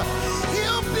shut.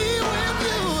 He'll be with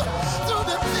you through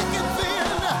the thick and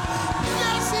thin.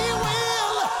 Yes, he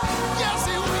will. Yes,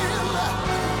 he will.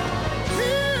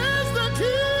 He is the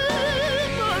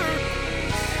keeper.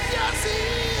 Yes, he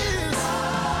is.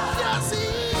 Yes, he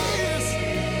is.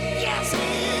 Yes, he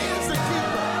is the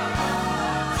keeper.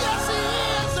 Yes, he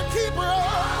is the keeper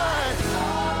of my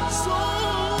soul.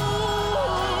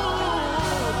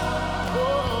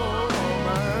 Oh,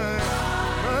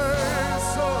 my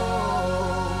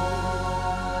soul.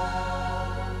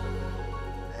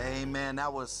 Amen.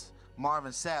 That was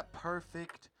Marvin Sapp,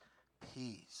 Perfect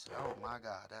Peace. Oh my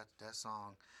God, that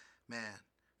song, man.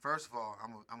 First of all,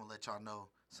 I'm gonna let y'all know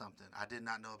something. I did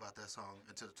not know about that song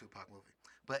until the Tupac movie,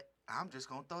 but I'm just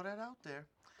gonna throw that out there.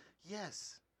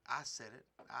 Yes, I said it.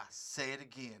 I say it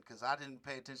again because I didn't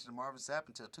pay attention to Marvin Sapp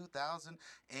until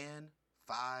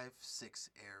 2005-06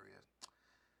 area,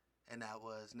 and that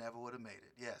was Never Would Have Made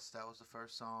It. Yes, that was the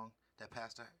first song that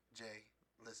Pastor Jay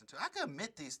listened to. I can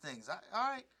admit these things. All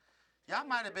right. Y'all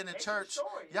might have been in church.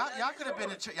 Y'all could have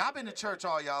been in church. Y'all been in church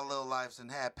all y'all little lives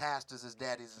and had pastors as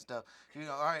daddies and stuff. You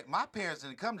know, all right. My parents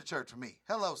didn't come to church for me.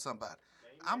 Hello, somebody.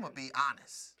 I'm gonna be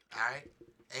honest. All right.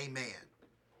 Amen.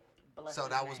 So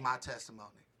that was my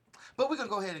testimony. But we're gonna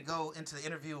go ahead and go into the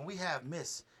interview, and we have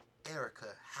Miss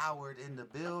Erica Howard in the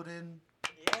building.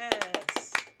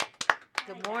 Yes.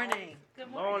 Good morning. Good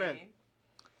morning.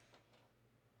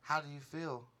 How do you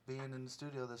feel being in the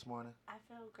studio this morning? I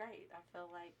feel great. I feel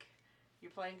like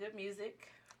you're playing good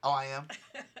music. Oh, I am?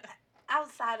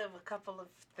 Outside of a couple of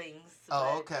things.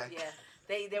 Oh, but, okay. Yeah.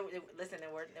 Listen,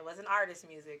 it wasn't artist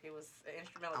music. It was an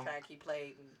instrumental track he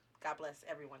played, and God bless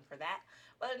everyone for that.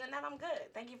 But other than that, I'm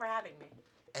good. Thank you for having me.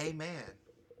 Amen.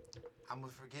 I'm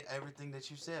going to forget everything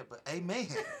that you said, but amen.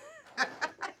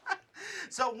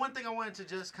 So one thing I wanted to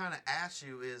just kind of ask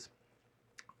you is,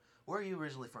 where are you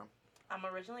originally from? I'm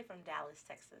originally from Dallas,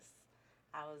 Texas.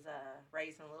 I was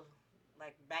raised in a little,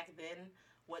 like back then,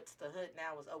 what's the hood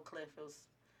now was Oak Cliff. It was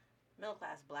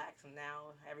middle-class blacks, and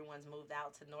now everyone's moved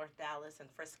out to North Dallas and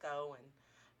Frisco,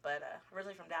 but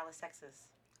originally from Dallas, Texas.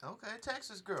 Okay,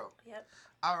 Texas girl. Yep.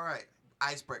 All right,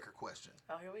 icebreaker question.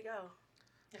 Oh, here we go.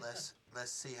 Let's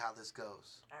see how this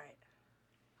goes. All right.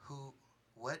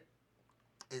 What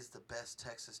is the best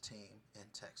Texas team in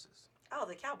Texas? Oh,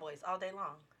 the Cowboys all day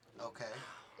long. Okay.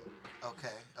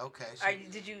 Okay.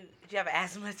 Did you have an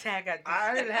asthma attack?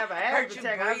 I didn't have an asthma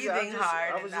attack. Breathing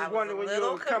hard. I was just wondering when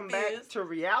you would come back to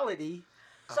reality.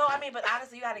 So, I mean, but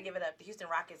honestly, you got to give it up. The Houston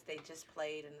Rockets, they just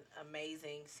played an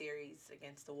amazing series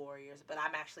against the Warriors. But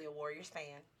I'm actually a Warriors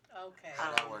fan. Okay.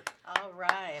 How'd that work? All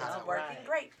right. It's working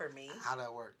great for me. How'd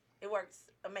that work? It works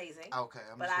amazing. Okay.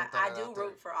 But I do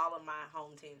root for all of my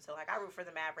home teams. So, like, I root for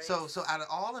the Mavericks. So out of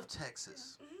all of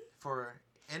Texas, for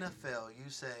NFL, you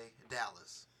say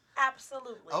Dallas.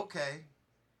 Absolutely. Okay.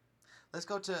 Let's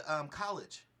go to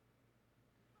college.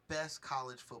 Best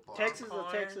college football. Texas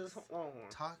or Texas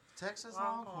Longhorns? Texas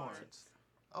Longhorns.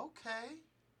 Okay.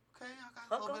 I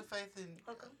got a little bit of faith in.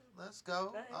 Let's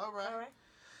go. All right.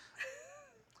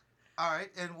 All right.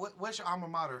 And what's your alma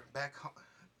mater back home?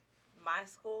 My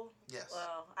school? Yes.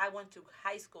 Well, I went to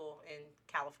high school in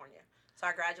California. So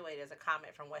I graduated as a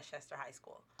comet from Westchester High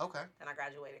School. Okay. And I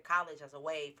graduated college as a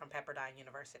wave from Pepperdine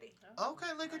University. Okay,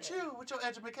 look at you with your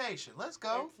education. Let's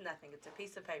go. It's nothing. It's a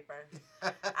piece of paper.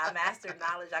 I mastered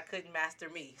knowledge. I couldn't master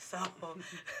me. So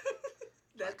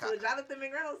that's what Jonathan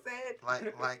McReynolds said.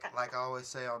 Like I always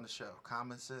say on the show,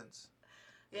 common sense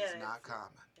is not common.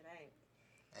 It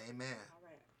ain't. Amen.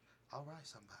 All right,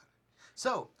 somebody.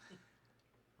 So,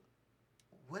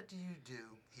 what do you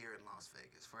do here in Las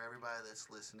Vegas for everybody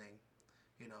that's listening?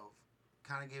 You know,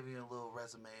 kind of give you a little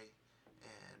resume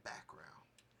and background.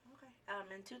 Okay.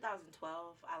 In 2012,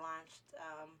 I launched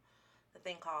a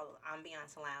thing called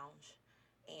Ambiance Lounge,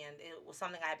 and it was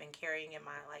something I've been carrying in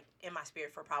my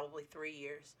spirit for probably 3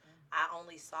 years. I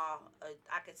only saw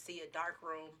I could see a dark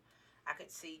room, I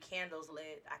could see candles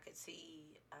lit, I could see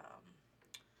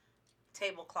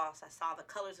tablecloths. I saw the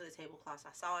colors of the tablecloths.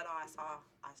 I saw it all.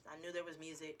 I knew there was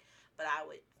music, but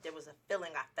there was a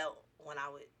feeling I felt when I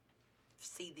would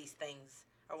see these things,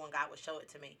 or when God would show it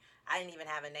to me. I didn't even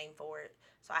have a name for it,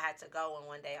 so I had to go, and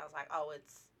one day I was like, oh,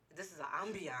 this is an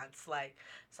ambiance.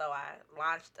 So I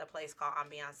launched a place called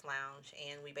Ambiance Lounge,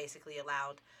 and we basically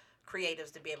allowed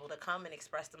creatives to be able to come and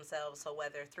express themselves, so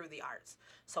whether through the arts,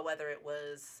 so whether it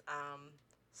was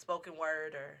spoken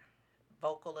word or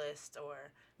vocalists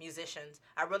or musicians.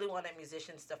 I really wanted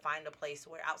musicians to find a place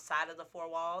where outside of the four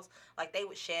walls, like they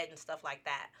would shed and stuff like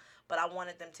that, but I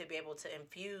wanted them to be able to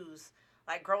infuse.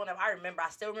 Like growing up, I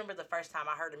still remember the first time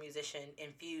I heard a musician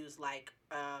infuse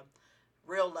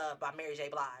Real Love by Mary J.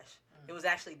 Blige. It was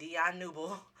actually Dion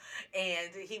Newble,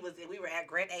 and we were at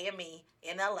Grant AME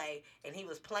in LA, and he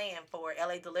was playing for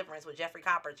LA Deliverance with Jeffrey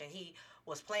Coppers, and he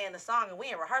was playing the song, and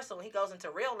we in rehearsal, and he goes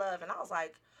into Real Love, and I was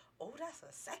like, oh, that's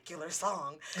a secular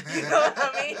song. You know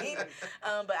what I mean?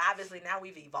 But obviously now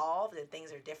we've evolved and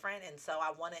things are different. And so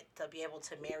I wanted to be able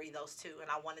to marry those two. And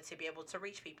I wanted to be able to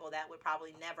reach people that would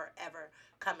probably never, ever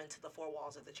come into the four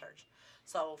walls of the church.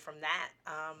 So from that,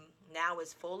 now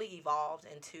it's fully evolved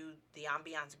into the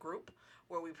Ambiance Group,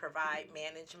 where we provide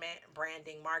management,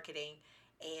 branding, marketing,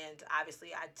 and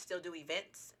obviously I still do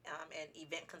events and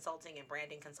event consulting and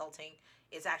branding consulting.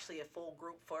 It's actually a full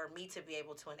group for me to be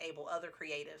able to enable other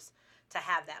creatives to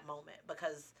have that moment.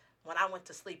 Because when I went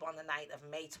to sleep on the night of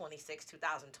May 26,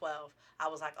 2012, I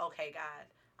was like, okay, God,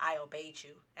 I obeyed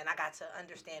you. And I got to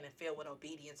understand and feel what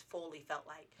obedience fully felt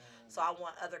like. So I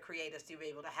want other creatives to be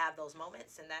able to have those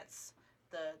moments. And that's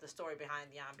the story behind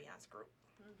the Ambiance Group.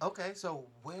 Okay, so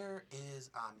where is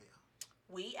Ambiance?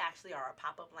 We actually are a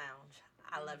pop-up lounge.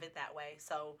 I love it that way.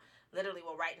 So literally,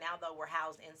 well, right now, though, we're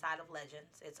housed inside of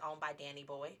Legends. It's owned by Danny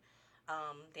Boy.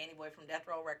 Danny Boy from Death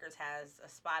Row Records has a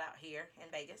spot out here in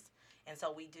Vegas. And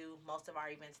so we do most of our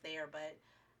events there. But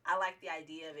I like the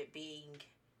idea of it being,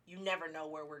 you never know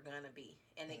where we're going to be.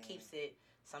 And it keeps it,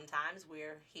 sometimes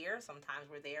we're here, sometimes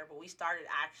we're there. But we started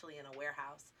actually in a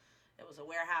warehouse. It was a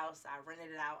warehouse. I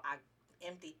rented it out. I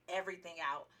emptied everything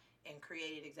out and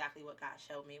created exactly what God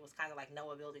showed me. It was kind of like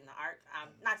Noah building the ark.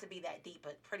 Not to be that deep,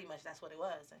 but pretty much that's what it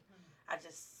was. And I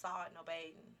just saw it and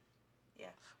obeyed. And yeah.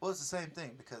 Well, it's the same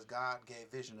thing because God gave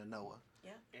vision to Noah.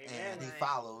 Yeah. And he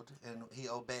followed and he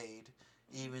obeyed,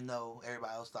 even though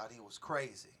everybody else thought he was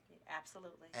crazy. Yeah,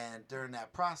 absolutely. And during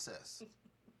that process,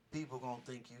 people going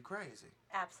to think you crazy.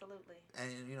 Absolutely.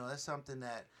 And, you know, that's something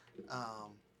that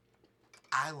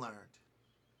I learned.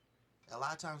 A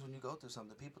lot of times when you go through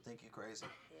something, people think you're crazy.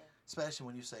 Yeah. Especially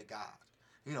when you say God.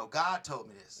 You know, God told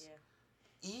me this. Yeah.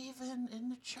 Even in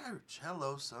the church.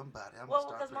 Hello, somebody.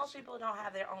 Well, because most people don't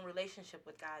have their own relationship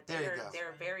with God. There you go.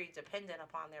 They're very dependent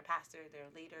upon their pastor, their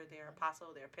leader, their apostle,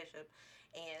 their bishop.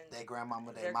 and Their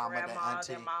grandmama, their mama, grandma, their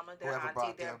auntie, their mama, their whoever auntie,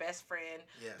 brought their them. best friend,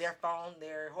 Yes. their phone,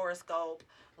 their horoscope,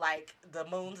 like the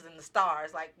moons and the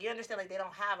stars. Like, you understand, like, they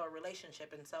don't have a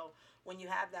relationship. And so when you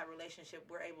have that relationship,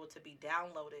 we're able to be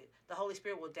downloaded. The Holy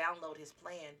Spirit will download his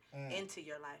plan into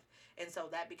your life. And so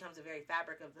that becomes a very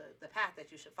fabric of the path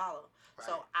that you should follow. Right.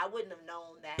 So I wouldn't have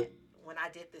known that when I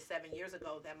did this 7 years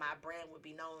ago, that my brand would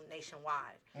be known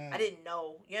nationwide. I didn't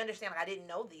know. You understand? Like, I didn't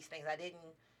know these things.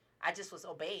 I just was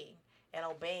obeying. And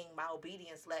obeying, my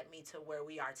obedience led me to where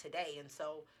we are today. And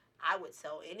so I would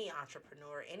tell any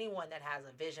entrepreneur, anyone that has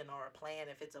a vision or a plan,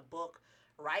 if it's a book,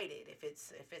 write it. If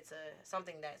it's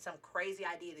something that, some crazy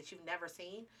idea that you've never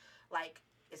seen, like,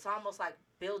 it's almost like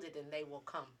build it and they will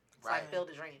come. It's Right. like build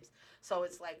the dreams. So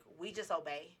it's like we just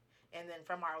obey. And then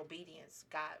from our obedience,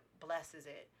 God blesses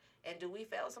it. And do we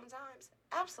fail sometimes?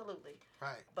 Absolutely.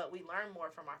 Right. But we learn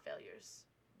more from our failures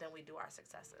than we do our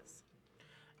successes.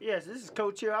 Yes, this is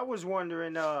Coach here. I was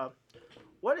wondering,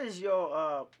 what is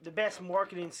your the best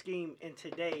marketing scheme in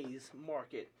today's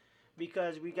market?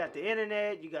 Because we got the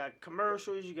internet, you got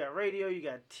commercials, you got radio, you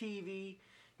got TV,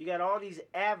 you got all these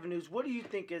avenues. What do you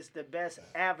think is the best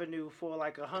avenue for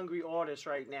like a hungry artist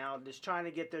right now that's trying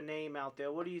to get their name out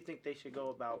there? What do you think they should go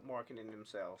about marketing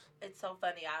themselves? It's so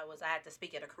funny. I had to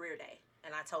speak at a career day,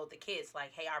 and I told the kids,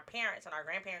 like, hey, our parents and our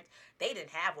grandparents, they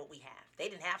didn't have what we have. They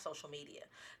didn't have social media.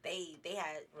 They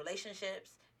had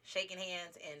relationships, shaking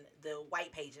hands, and the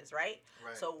white pages, right?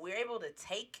 Right. So we're able to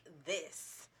take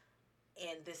this,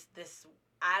 and this.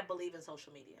 I believe in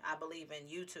social media. I believe in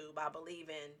YouTube. I believe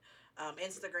in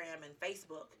Instagram and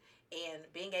Facebook, and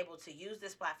being able to use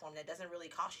this platform that doesn't really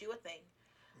cost you a thing.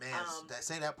 Man,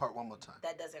 say that part one more time.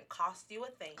 That doesn't cost you a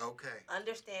thing. Okay.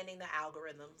 Understanding the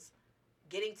algorithms,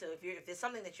 getting to if it's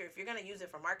something that if you're gonna use it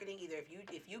for marketing, either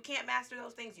if you can't master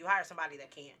those things, you hire somebody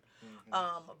that can.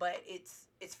 But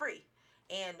it's free,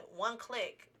 and one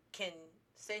click can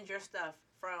send your stuff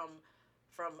from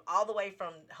all the way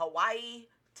from Hawaii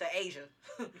to Asia,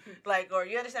 like, or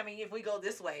you understand? I mean, if we go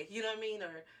this way, you know what I mean,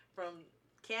 or from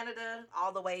Canada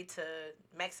all the way to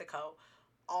Mexico,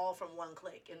 all from one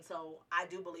click. And so I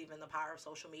do believe in the power of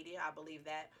social media. I believe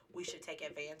that we should take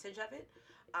advantage of it,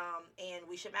 and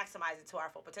we should maximize it to our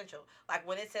full potential. Like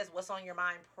when it says what's on your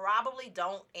mind, probably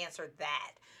don't answer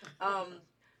that.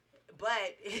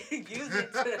 But use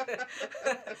it to,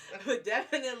 but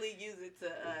definitely use it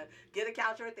to get a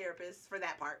couch or a therapist for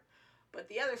that part. But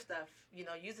the other stuff,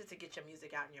 use it to get your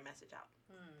music out and your message out.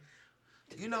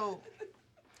 You know,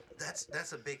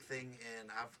 that's a big thing,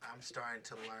 and I'm starting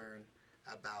to learn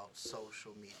about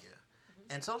social media.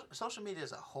 And social media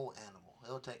is a whole animal.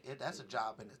 It'll take it. That's a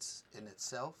job in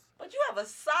itself. But you have a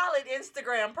solid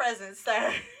Instagram presence,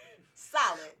 sir.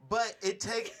 Solid. But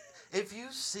if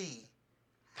you see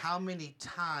how many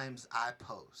times I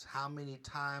post, how many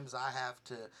times I have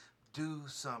to do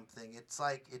something, it's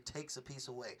like it takes a piece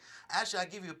away. Actually, I'll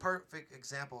give you a perfect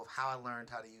example of how I learned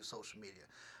how to use social media.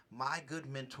 My good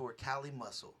mentor, Callie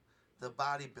Muscle, the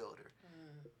bodybuilder,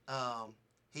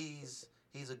 he's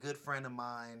a good friend of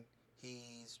mine.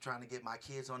 He's trying to get my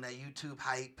kids on that YouTube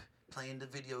hype, playing the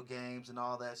video games and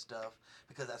all that stuff,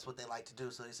 because that's what they like to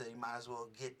do. So he said you might as well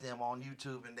get them on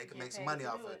YouTube and they can make some money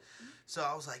off of it. So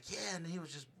I was like, yeah, and he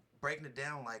was just breaking it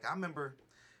down. Like, I remember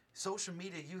social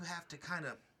media, you have to kind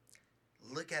of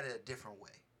look at it a different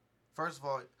way. First of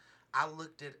all, I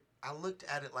looked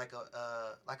at it like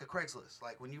a Craigslist.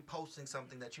 Like when you're posting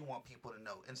something that you want people to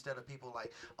know, instead of people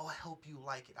like, oh, I hope you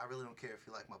like it. I really don't care if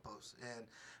you like my post. And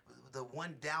the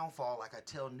one downfall, like I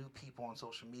tell new people on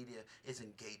social media, is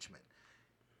engagement.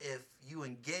 If you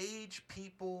engage,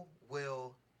 people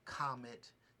will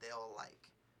comment, they'll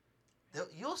like.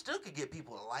 You'll still could get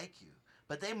people to like you,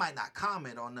 but they might not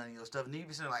comment on none of your stuff. And you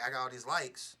be saying like, I got all these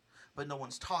likes, but no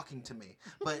one's talking to me.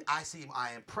 But I see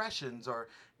my impressions are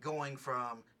going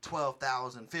from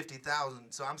 12,000,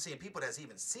 50,000. So I'm seeing people that's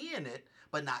even seeing it,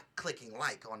 but not clicking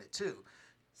like on it too.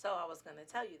 So I was going to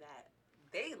tell you that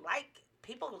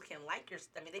people can like your,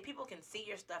 people can see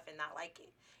your stuff and not like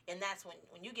it. And that's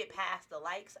when you get past the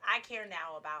likes. I care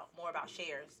now more about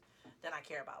shares than I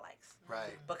care about likes.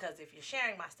 Right. Because if you're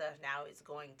sharing my stuff now, it's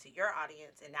going to your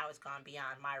audience, and now it's gone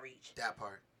beyond my reach. That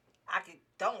part.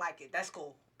 Don't like it. That's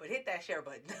cool. But hit that share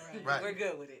button. Right. We're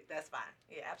good with it. That's fine.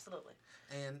 Yeah, absolutely.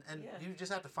 And you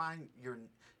just have to find your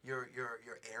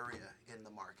area in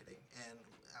the marketing. And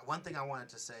one thing I wanted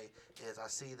to say is I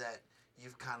see that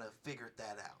you've kind of figured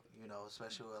that out,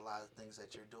 especially with a lot of things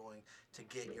that you're doing to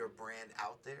get your brand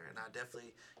out there. And I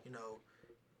definitely,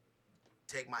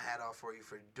 take my hat off for you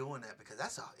for doing that, because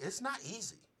it's not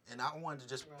easy. And I wanted to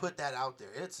just put that out there.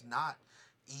 It's not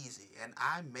easy. And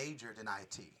I majored in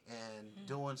IT, and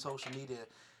doing social media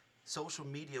social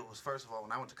media was, first of all,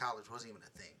 when I went to college, wasn't even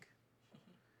a thing.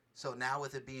 So now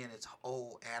with it being its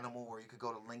whole animal where you could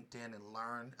go to LinkedIn and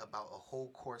learn about a whole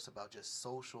course about just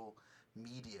social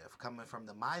media, coming from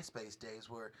the MySpace days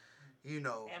where, you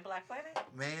know. And Black Planet?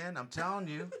 Man, I'm telling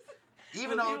you.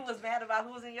 Even though people was mad about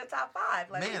who was in your top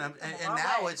 5. Like, man, and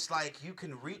now it's like you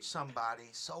can reach somebody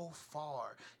so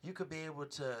far. You could be able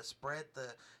to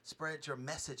spread your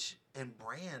message and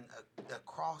brand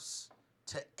across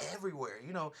to everywhere.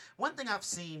 You know, one thing I've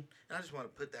seen, and I just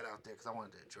want to put that out there because I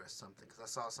wanted to address something, because I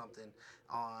saw something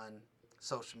on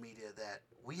social media that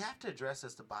we have to address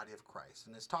as the body of Christ.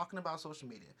 And it's talking about social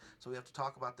media. So we have to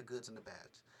talk about the goods and the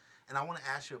bads. And I want to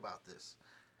ask you about this.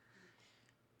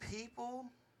 People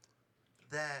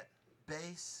that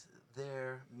base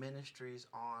their ministries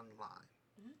online,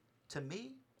 to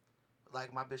me,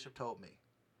 like my bishop told me,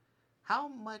 how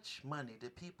much money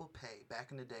did people pay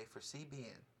back in the day for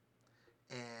CBN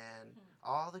and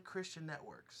all the Christian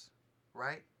networks,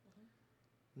 right?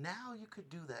 Now you could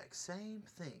do that same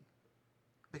thing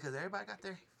because everybody got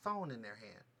their phone in their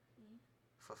hand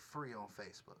for free on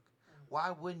Facebook.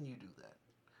 Why wouldn't you do that?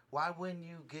 Why wouldn't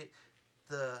you get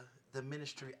the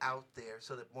ministry out there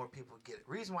so that more people get it?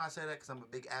 Reason why I say that, because I'm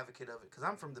a big advocate of it, because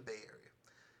I'm from the Bay Area.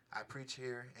 I preach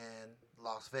here in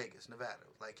Las Vegas, Nevada,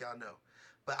 like y'all know.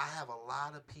 But I have a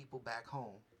lot of people back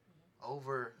home,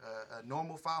 over a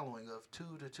normal following of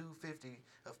 200 to 250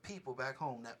 of people back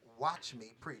home that watch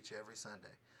me preach every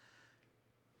Sunday.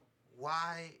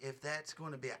 Why, if that's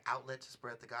going to be an outlet to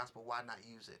spread the gospel, why not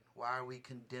use it? Why are we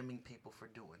condemning people for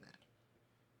doing that?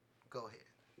 Go ahead.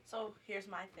 So here's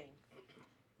my thing.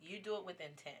 You do it with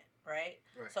intent, right?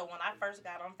 So when I first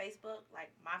got on Facebook, like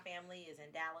my family is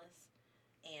in Dallas,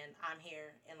 and I'm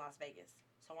here in Las Vegas.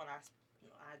 So when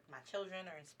my children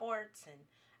are in sports, and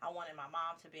I wanted my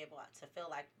mom to be able to feel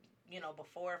like, you know,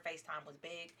 before FaceTime was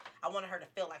big, I wanted her to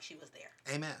feel like she was there.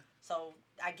 Amen. So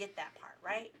I get that part,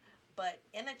 right? But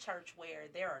in a church where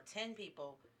there are 10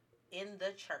 people in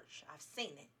the church, I've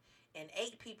seen it, and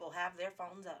 8 people have their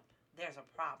phones up, there's a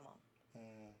problem.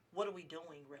 What are we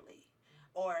doing, really?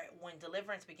 Or when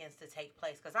deliverance begins to take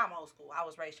place, because I'm old school. I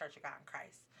was raised Church of God in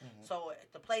Christ. So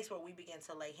the place where we begin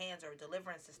to lay hands or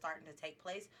deliverance is starting to take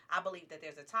place, I believe that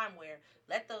there's a time where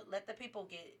let the people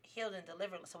get healed and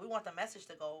delivered. So we want the message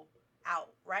to go out,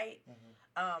 right?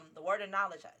 The word of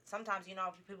knowledge. Sometimes, you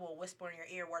know, people will whisper in your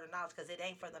ear word of knowledge because it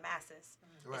ain't for the masses.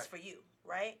 It's for you,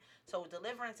 right? So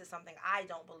deliverance is something I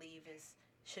don't believe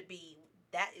should be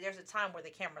that. There's a time where the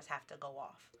cameras have to go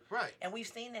off. Right. And we've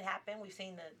seen it happen. We've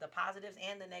seen the positives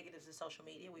and the negatives of social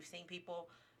media. We've seen people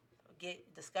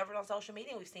get discovered on social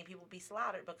media. We've seen people be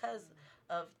slaughtered because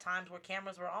of times where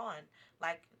cameras were on.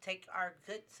 Like, take our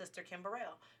good sister Kim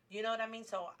Burrell. You know what I mean?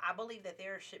 So I believe that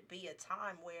there should be a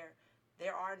time where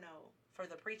there are for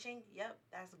the preaching, yep,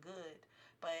 that's good.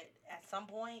 But at some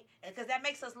point, because that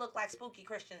makes us look like spooky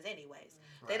Christians anyways.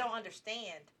 They don't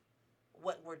understand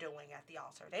what we're doing at the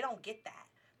altar. They don't get that.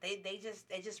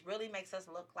 It just really makes us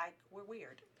look like we're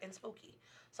weird and spooky.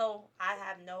 So I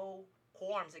have no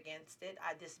qualms against it.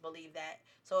 I just believe that.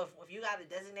 So if you got a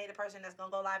designated person that's gonna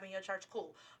go live in your church,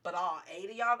 cool. But all 8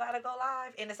 of y'all gotta go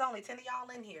live, and it's only 10 of y'all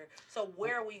in here. So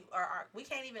where we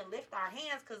can't even lift our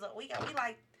hands because we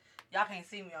like, y'all can't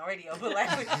see me on radio, but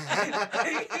like,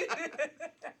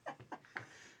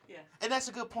 yeah. And that's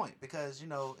a good point, because you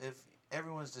know, if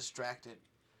everyone's distracted,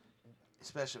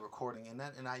 especially recording,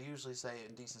 and I usually say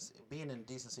in decency, being in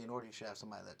decency and order, you should have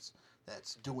somebody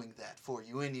that's doing that for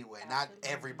you anyway. Absolutely. Not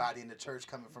everybody in the church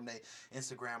coming from their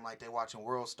Instagram like they watching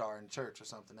World Star in church or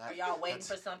something. Are y'all waiting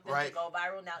for something to go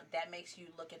viral? Now that makes you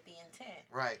look at the intent.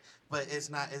 Right, but it's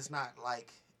not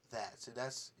like that. So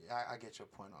I get your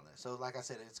point on that. So like I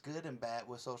said, it's good and bad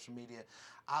with social media.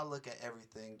 I look at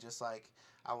everything just like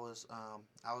I was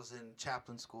in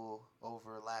chaplain school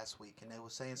over last week, and they were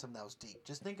saying something that was deep.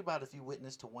 Just think about if you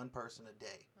witness to one person a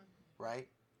day, right?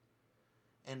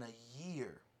 In a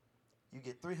year, you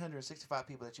get 365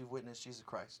 people that you've witnessed Jesus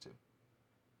Christ to.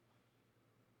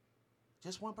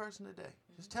 Just one person a day.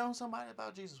 Just telling somebody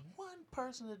about Jesus. One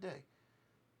person a day.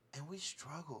 And we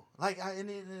struggle. And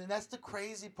that's the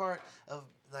crazy part of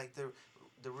like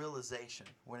the realization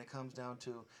when it comes down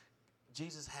to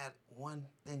Jesus had one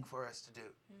thing for us to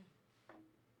do.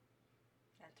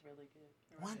 That's really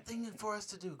good. One thing for us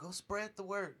to do. Go spread the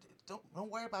word. Don't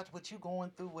worry about what you're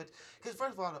going through. Because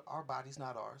first of all, our body's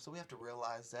not ours. So we have to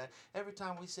realize that every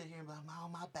time we sit here and be like, oh,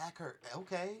 my back hurt.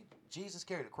 Okay, Jesus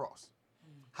carried a cross.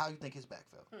 How you think his back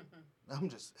felt? I'm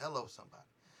just, hello, somebody.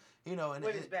 You know, and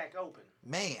with his back open.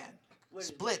 Man,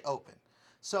 split open.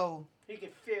 So He can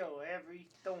feel every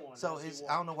thorn. So as he it's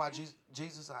walks. I don't know why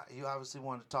Jesus. You obviously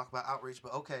wanted to talk about outreach,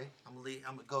 but okay, I'm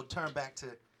gonna go turn back to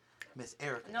Miss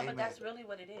Erica. No, Amen. but that's really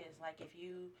what it is. Like if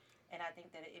you, and I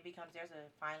think that it becomes, there's a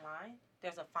fine line.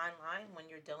 There's a fine line when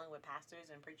you're dealing with pastors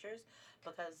and preachers,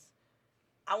 because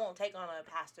I won't take on a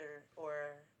pastor or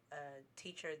a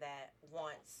teacher that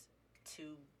wants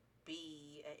to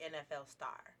be an NFL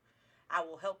star. I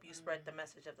will help you spread the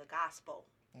message of the gospel.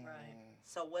 Right.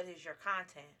 So what is your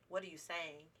content? What are you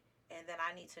saying? And then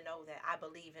I need to know that I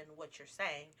believe in what you're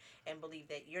saying and believe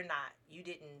that you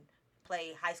didn't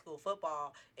play high school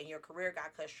football and your career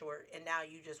got cut short and now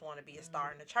you just want to be a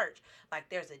star in the church. Like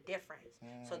there's a difference.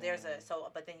 So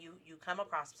but then you come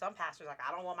across some pastors like,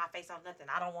 I don't want my face on nothing.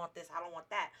 I don't want this. I don't want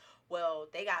that. Well,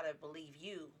 they got to believe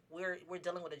you. We're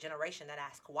dealing with a generation that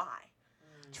asks why.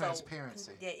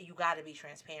 Transparency. So, yeah, you got to be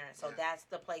transparent. So that's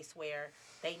the place where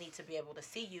they need to be able to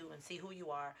see you and see who you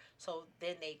are. So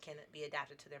then they can be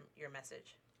adapted to your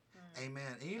message. Amen.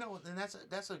 And you know, and that's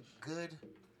a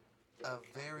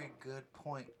very good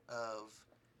point of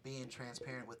being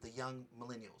transparent with the young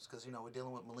millennials, because you know we're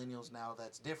dealing with millennials now.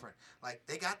 That's different. Like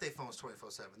they got their phones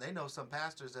 24/7. They know some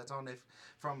pastors that's on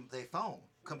from their phone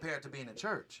compared to being in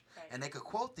church, and they could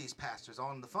quote these pastors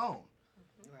on the phone.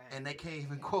 Right. And they can't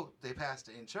even quote their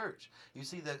pastor in church. You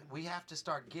see that we have to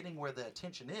start getting where the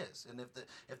attention is. And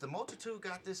if the multitude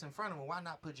got this in front of them, why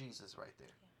not put Jesus right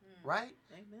there? Right?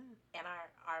 Amen. And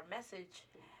our message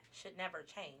should never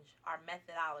change. Our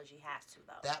methodology has to,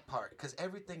 though. That part, because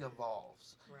everything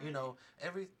evolves. Right. You know,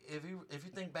 if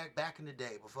you think back in the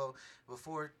day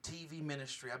before TV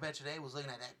ministry, I bet you they was looking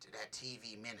at that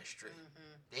TV ministry.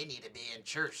 They need to be in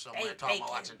church somewhere talking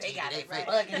about watching TV.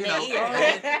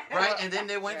 Right? And then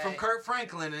they went from Kurt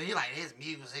Franklin, and you're like, his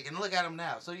music, and look at him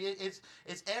now. So it's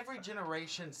every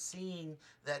generation seeing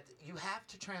that you have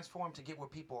to transform to get where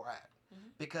people are at,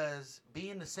 because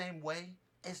being the same way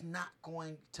is not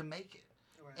going to make it.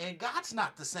 Right. And God's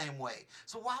not the same way.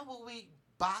 So why will we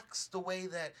box the way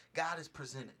that God is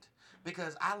presented?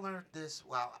 Because I learned this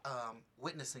while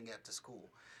witnessing at the school,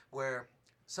 where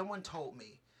someone told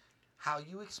me, how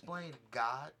you explained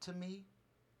God to me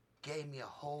gave me a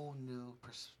whole new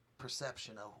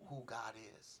perception of who God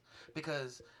is.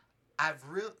 Because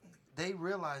they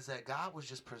realized that God was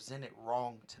just presented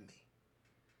wrong to me.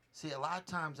 See, a lot of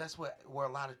times that's where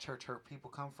a lot of church hurt people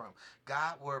come from.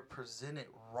 God were presented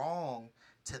wrong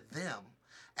to them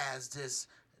as this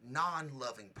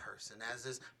non-loving person, as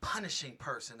this punishing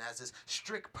person, as this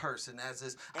strict person, as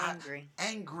this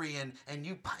angry,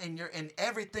 and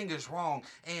everything is wrong,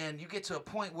 and you get to a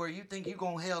point where you think you're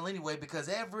going to hell anyway, because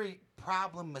every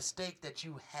mistake that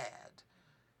you had,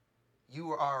 you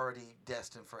were already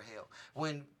destined for hell.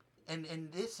 And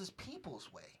this is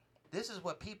people's way. This is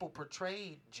what people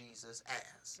portrayed Jesus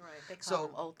as. Right. They call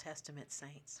them Old Testament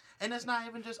saints. And it's not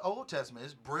even just Old Testament.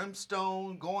 It's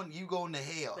brimstone going to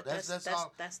hell. But That's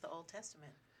all. That's the Old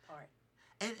Testament part.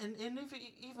 And if you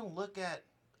even look at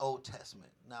Old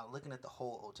Testament, now looking at the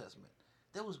whole Old Testament,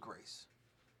 there was grace.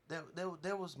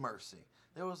 There was mercy.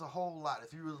 There was a whole lot.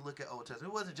 If you really look at Old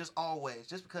Testament, it wasn't just always,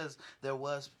 just because there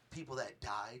was people that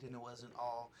died, and it wasn't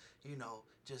all,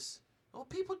 just... Well,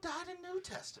 people died in New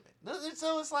Testament.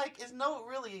 So it's like, it's no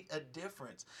really a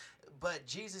difference. But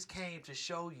Jesus came to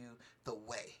show you the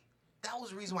way. That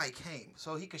was the reason why he came.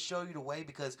 So he could show you the way,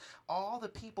 because all the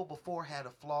people before had a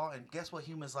flaw. And guess what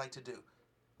humans like to do?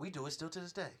 We do it still to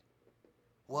this day.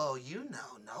 Well,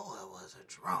 Noah was a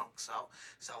drunk. So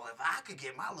if I could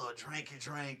get my little drink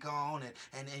on and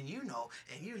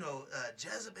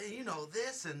Jezebel,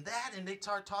 this and that. And they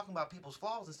start talking about people's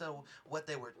flaws instead of what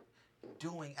they were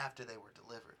doing after they were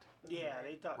delivered. Yeah,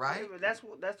 they thought. Right? That's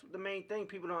the main thing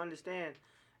people don't understand.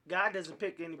 God doesn't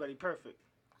pick anybody perfect.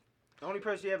 The only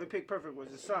person he ever picked perfect was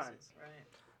his son. Right.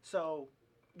 So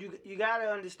you got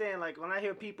to understand, like, when I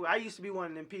hear people, I used to be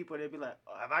one of them people that be like,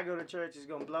 oh, if I go to church, it's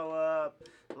going to blow up,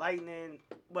 lightning.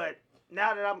 But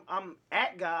now that I'm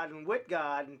at God and with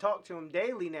God and talk to him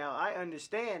daily now, I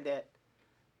understand that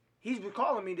he's been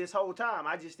calling me this whole time.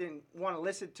 I just didn't want to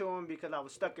listen to him because I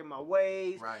was stuck in my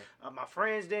ways. Right. My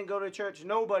friends didn't go to church.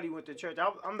 Nobody went to church.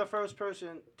 I'm the first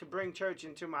person to bring church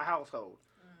into my household.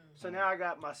 So now I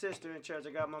got my sister in church. I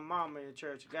got my mama in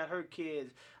church. I got her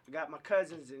kids. I got my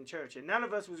cousins in church. And none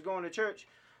of us was going to church.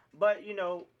 But,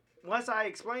 once I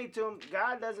explained to him,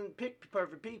 God doesn't pick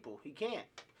perfect people. He can't.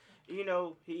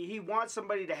 He wants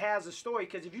somebody that has a story,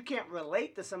 because if you can't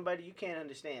relate to somebody, you can't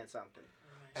understand something.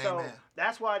 So Amen.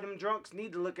 That's why them drunks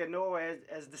need to look at Noah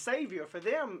as the savior for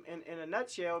them in a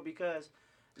nutshell, because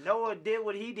Noah did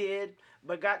what he did,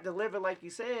 but got delivered, like you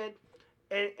said,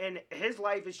 and his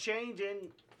life is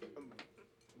changing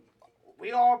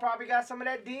we all probably got some of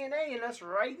that DNA in us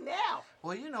right now.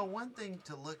 Well, you know, one thing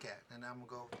to look at, and I'm going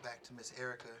to go back to Miss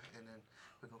Erica, and then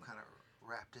we're going to kind of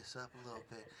wrap this up a little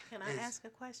bit. Can I ask a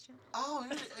question? Oh,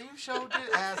 you sure did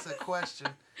ask a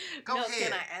question. Go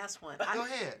ahead. Can I ask one? Go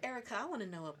ahead. Erica, I want to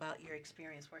know about your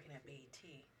experience working at BET.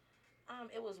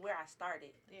 It was where I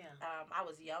started. Yeah. I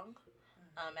was young.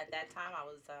 At that time, I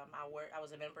was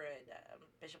a member at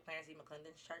Bishop Clarence E.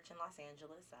 McClendon's church in Los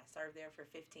Angeles. I served there for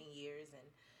 15 years, and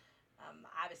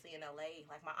obviously in LA,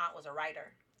 like my aunt was a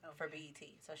writer for BET,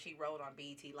 so she wrote on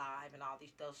BET Live and all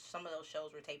some of those shows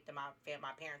were taped in my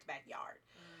parents' backyard.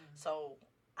 So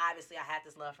obviously I had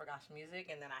this love for gospel music,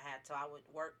 and then I would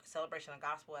work Celebration of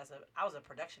Gospel I was a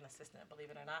production assistant, believe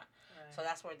it or not. Right. So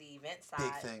that's where the event side.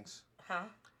 Big things. Huh?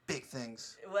 Big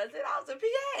things. Was it? I was a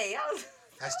PA.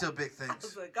 That's still big things. I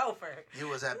was a gopher. You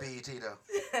was at BET though.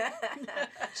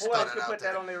 Who else could put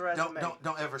that on their resume?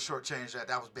 Don't ever shortchange that.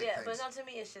 That was big things. Yeah, but no, to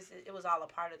me, it's just it was all a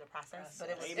part of the process.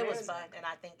 But it was fun, and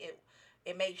I think it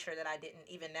made sure that I didn't,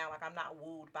 even now, like I'm not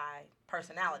wooed by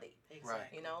personality. Exactly.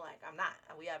 Right. You know, like I'm not.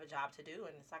 We have a job to do,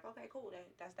 and it's like, okay, cool.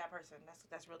 That's that person.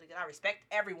 That's really good. I respect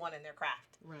everyone in their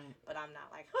craft. Right. But I'm not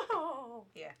like, oh,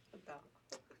 yeah. No.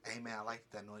 Amen. I like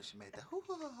that noise you made. That.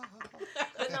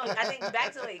 But no, I think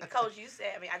back to like Coach, you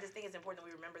said. I mean, I just think it's important that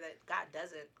we remember that God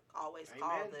doesn't always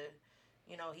call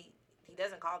He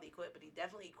doesn't call the equipped, but He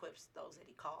definitely equips those that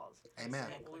He calls.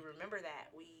 Amen. And when we remember that,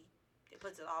 it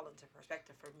puts it all into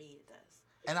perspective. For me, it does.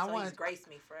 And He's graced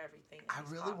me for everything. I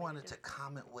really wanted to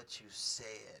comment what you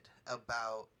said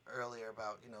earlier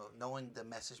about knowing the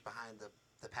message behind the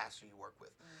pastor you work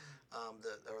with,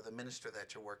 or the minister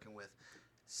that you're working with.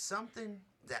 Something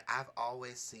that I've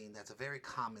always seen that's a very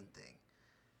common thing.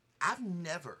 I've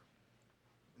never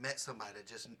met somebody that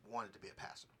just wanted to be a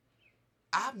pastor.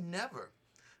 I've never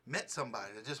met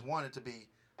somebody that just wanted to be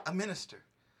a minister.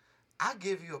 I'll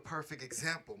give you a perfect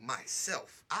example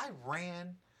myself. I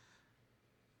ran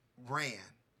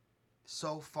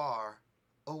so far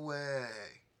away.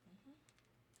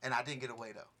 And I didn't get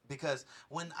away though. Because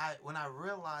when I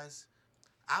realized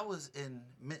I was in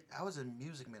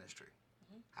music ministry.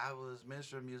 I was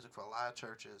minister of music for a lot of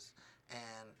churches,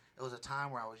 and it was a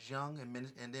time where I was young, and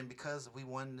then because we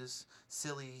won this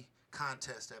silly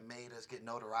contest that made us get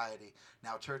notoriety,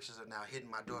 now churches are now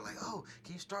hitting my door like, oh,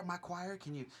 can you start my choir?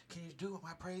 Can you do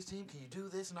my praise team? Can you do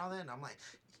this and all that? And I'm like,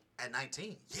 at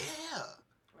 19, yeah.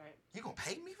 Right. You gonna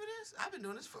pay me for this? I've been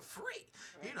doing this for free.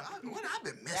 Right. What I've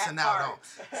been missing out on.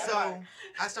 So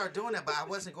I started doing that, but I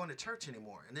wasn't going to church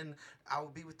anymore. And then I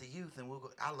would be with the youth, and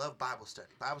I love Bible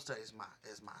study. Bible study is my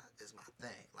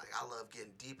thing. Like I love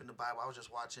getting deep in the Bible. I was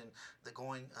just watching the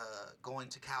Going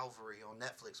to Calvary on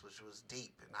Netflix, which was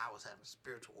deep, and I was having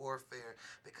spiritual warfare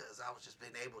because I was just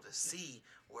being able to see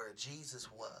where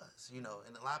Jesus was. And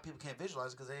a lot of people can't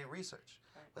visualize it because they ain't research.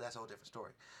 Right. But that's a whole different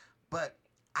story. But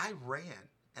I ran.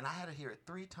 And I had to hear it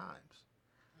 3 times.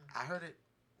 I heard it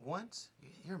once.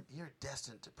 You're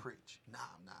destined to preach. Nah,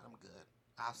 I'm not. I'm good.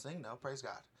 I'll sing though. Praise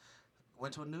God.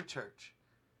 Went to a new church.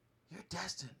 You're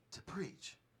destined to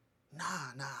preach.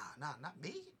 Nah, not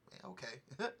me. Okay.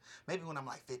 Maybe when I'm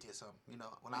like 50 or something.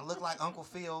 When I look like Uncle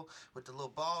Phil with the little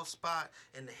bald spot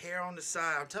and the hair on the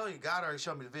side. I'm telling you, God already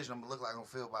showed me the vision. I'm gonna look like Uncle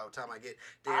Phil by the time I get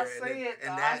there. I see it.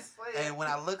 And when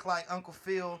I look like Uncle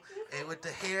Phil and with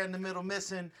the hair in the middle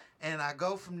missing, and I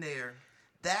go from there,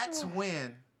 that's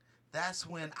when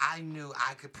I knew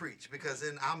I could preach, because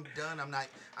then I'm done. I'm not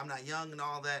young and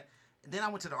all that. And then I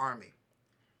went to the Army.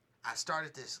 I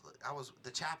started this.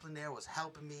 The chaplain there was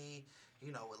helping me,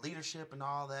 with leadership and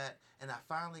all that. And I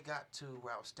finally got to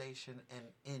where I was stationed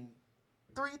in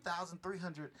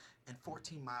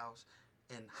 3,314 miles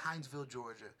in Hinesville,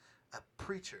 Georgia. A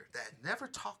preacher that never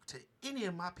talked to any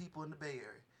of my people in the Bay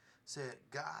Area said,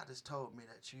 God has told me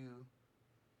that you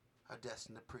are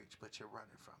destined to preach, but you're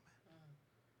running from it.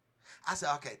 I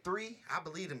said, okay, 3. I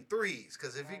believe in 3s,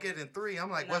 because if you get in 3, I'm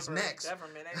like, what's next?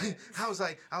 I was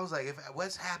like,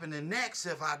 what's happening next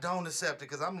if I don't accept it?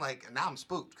 Because I'm like, now I'm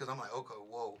spooked, because I'm like, okay,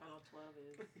 whoa. 12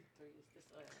 is 3 is this.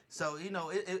 So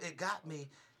it got me,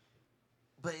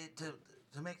 but to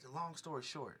make the long story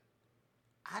short,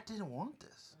 I didn't want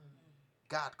this.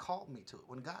 God called me to it.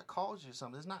 When God calls you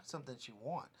something, it's not something that you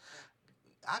want.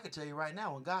 I can tell you right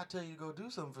now, when God tells you to go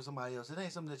do something for somebody else, it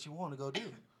ain't something that you want to go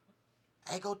do.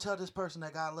 Hey, go tell this person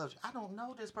that God loves you. I don't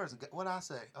know this person. What I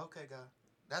say? Okay, God.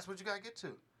 That's what you got to get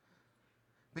to.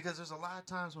 Because there's a lot of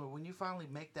times when you finally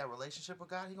make that relationship with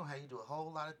God, He's going to have you do a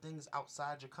whole lot of things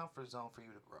outside your comfort zone for you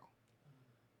to grow.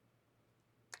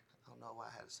 I don't know why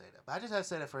I had to say that. But I just had to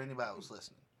say that for anybody who's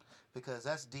listening. Because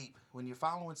that's deep. When you're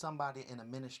following somebody in a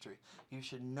ministry, you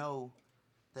should know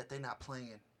that they're not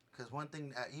playing Because one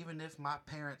thing, even if my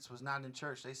parents was not in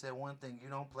church, they said one thing: you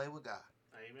don't play with God.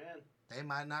 Amen. They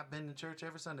might not been in church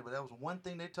every Sunday, but that was one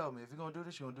thing they told me: if you're gonna do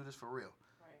this, you're gonna do this for real.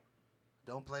 Right.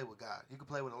 Don't play with God. You can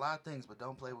play with a lot of things, but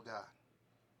don't play with God.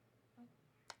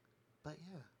 But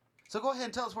yeah. So go ahead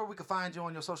and tell us where we can find you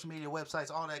on your social media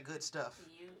websites, all that good stuff.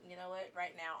 You know what?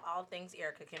 Right now, all things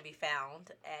Erica can be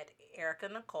found at Erica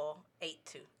Nicole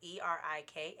 82.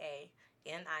 ERIKANICOLE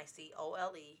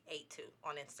 82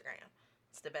 on Instagram.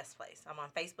 It's the best place. I'm on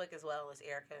Facebook as well as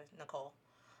Erica Nicole.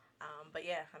 But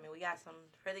yeah, I mean, we got some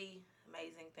pretty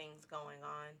amazing things going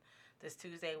on. This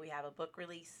Tuesday, we have a book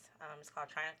release. It's called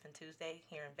Triumphant Tuesday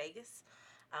here in Vegas.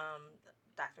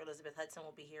 Dr. Elizabeth Hudson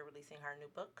will be here releasing her new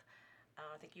book.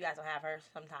 I think you guys will have her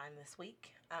sometime this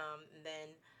week. And then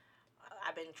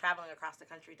I've been traveling across the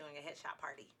country doing a headshot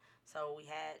party. So we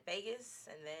had Vegas,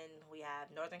 and then we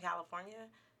have Northern California,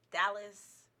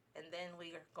 Dallas, and then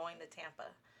we are going to Tampa.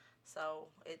 So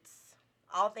it's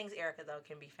all things Erica, though,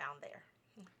 can be found there.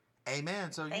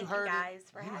 Amen. So Thank you heard you guys it.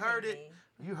 for You having heard it.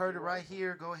 me. You heard it right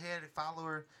here. Go ahead and follow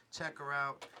her, check her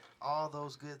out, all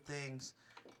those good things.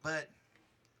 But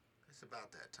it's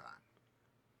about that time.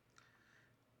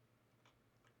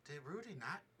 Did Rudy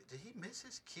not? Did he miss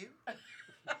his cue?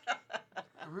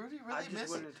 Rudy really I just missed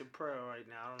went it. into prayer right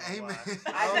now. I don't know Amen.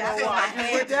 why. I don't know why. I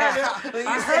just went down there.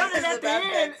 I heard it at the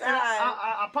end, and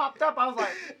I popped up. I was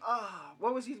like,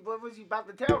 what was he about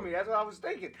to tell me? That's what I was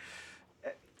thinking.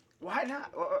 Why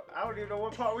not? I don't even know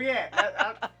what part we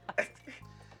at.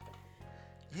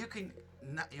 You can.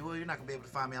 Well, you're not gonna be able to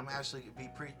find me. I'm actually be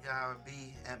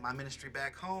at my ministry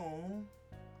back home.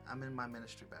 I'm in my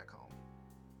ministry back home.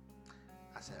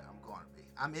 I said I'm going to be.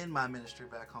 I'm in my ministry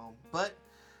back home, but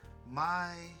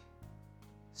my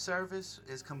service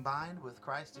is combined with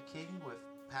Christ the King with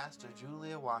Pastor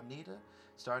Julia Juanita,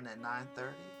 starting at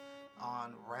 9:30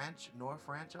 on North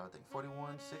Rancho. I think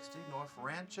 4160 North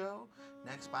Rancho,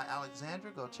 next by Alexandra.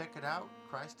 Go check it out.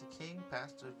 Christ the King,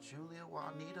 Pastor Julia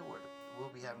Juanita. We'll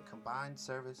be having combined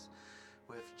service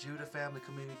with Judah Family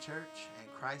Community Church and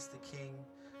Christ the King,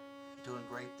 doing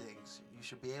great things. You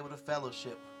should be able to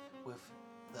fellowship with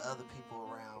the other people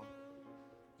around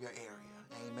your area.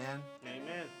 Amen.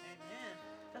 Amen.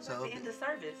 That's So like the end of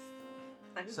service.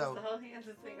 Like it's so- just the whole hands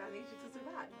and thing. I need you to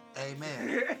survive.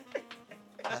 Amen.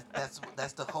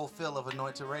 That's the whole feel of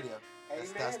Anointed Radio.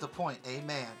 That's the point.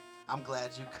 Amen. I'm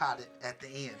glad you caught it at the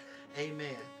end.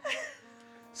 Amen.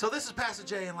 So this is Pastor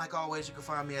Jay, and like always, you can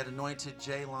find me at Anointed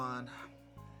Jaylon,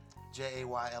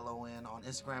 Jaylon on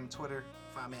Instagram and Twitter.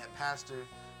 Find me at Pastor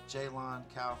Jaylon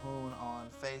Calhoun on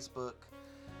Facebook.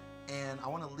 And I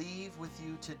want to leave with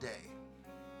you today.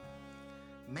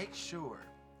 Make sure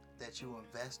that you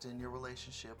invest in your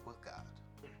relationship with God.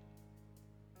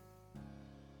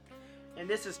 And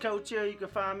this is Coach Hill. You can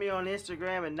find me on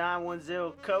Instagram at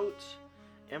 910Coach.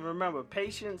 And remember,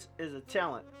 patience is a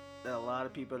talent that a lot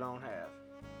of people don't have.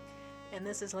 And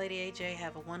this is Lady AJ.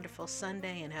 Have a wonderful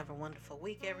Sunday and have a wonderful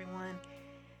week, everyone.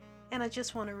 And I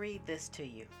just want to read this to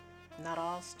you. Not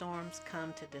all storms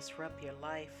come to disrupt your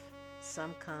life.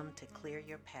 Some come to clear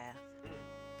your path.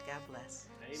 God bless.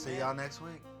 See y'all next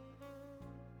week.